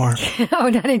anymore. Oh,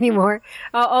 not anymore.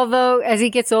 Although, as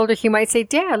he gets older, he might say,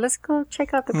 Dad, let's go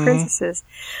check out the princesses.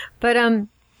 But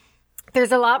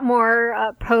there's a lot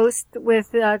more posts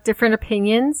with different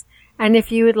opinions. And if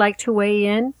you would like to weigh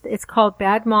in, it's called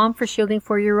Bad Mom for Shielding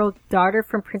 4-Year-Old Daughter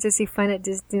from Princessy Fun at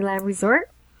Disneyland Resort.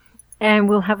 And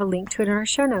we'll have a link to it in our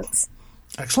show notes.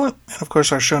 Excellent. And of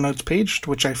course, our show notes page,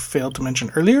 which I failed to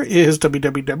mention earlier, is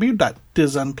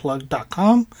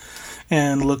www.disunplug.com.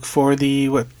 And look for the,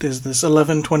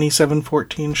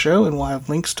 11/27/14 show, and we'll have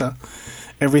links to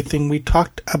everything we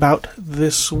talked about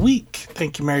this week.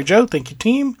 Thank you, Mary Jo. Thank you,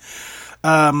 team.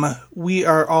 We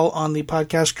are all on the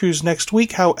podcast cruise next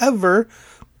week. However,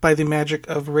 by the magic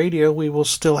of radio, we will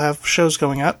still have shows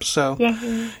going up. So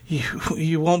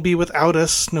you won't be without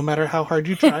us, no matter how hard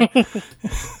you try.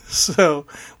 So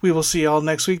we will see you all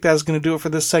next week. That's going to do it for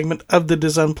this segment of the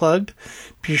Diz Unplugged.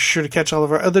 Be sure to catch all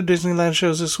of our other Disneyland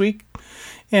shows this week.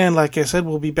 And like I said,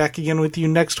 we'll be back again with you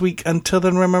next week. Until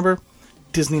then, remember,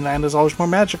 Disneyland is always more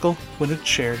magical when it's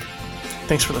shared.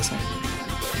 Thanks for listening.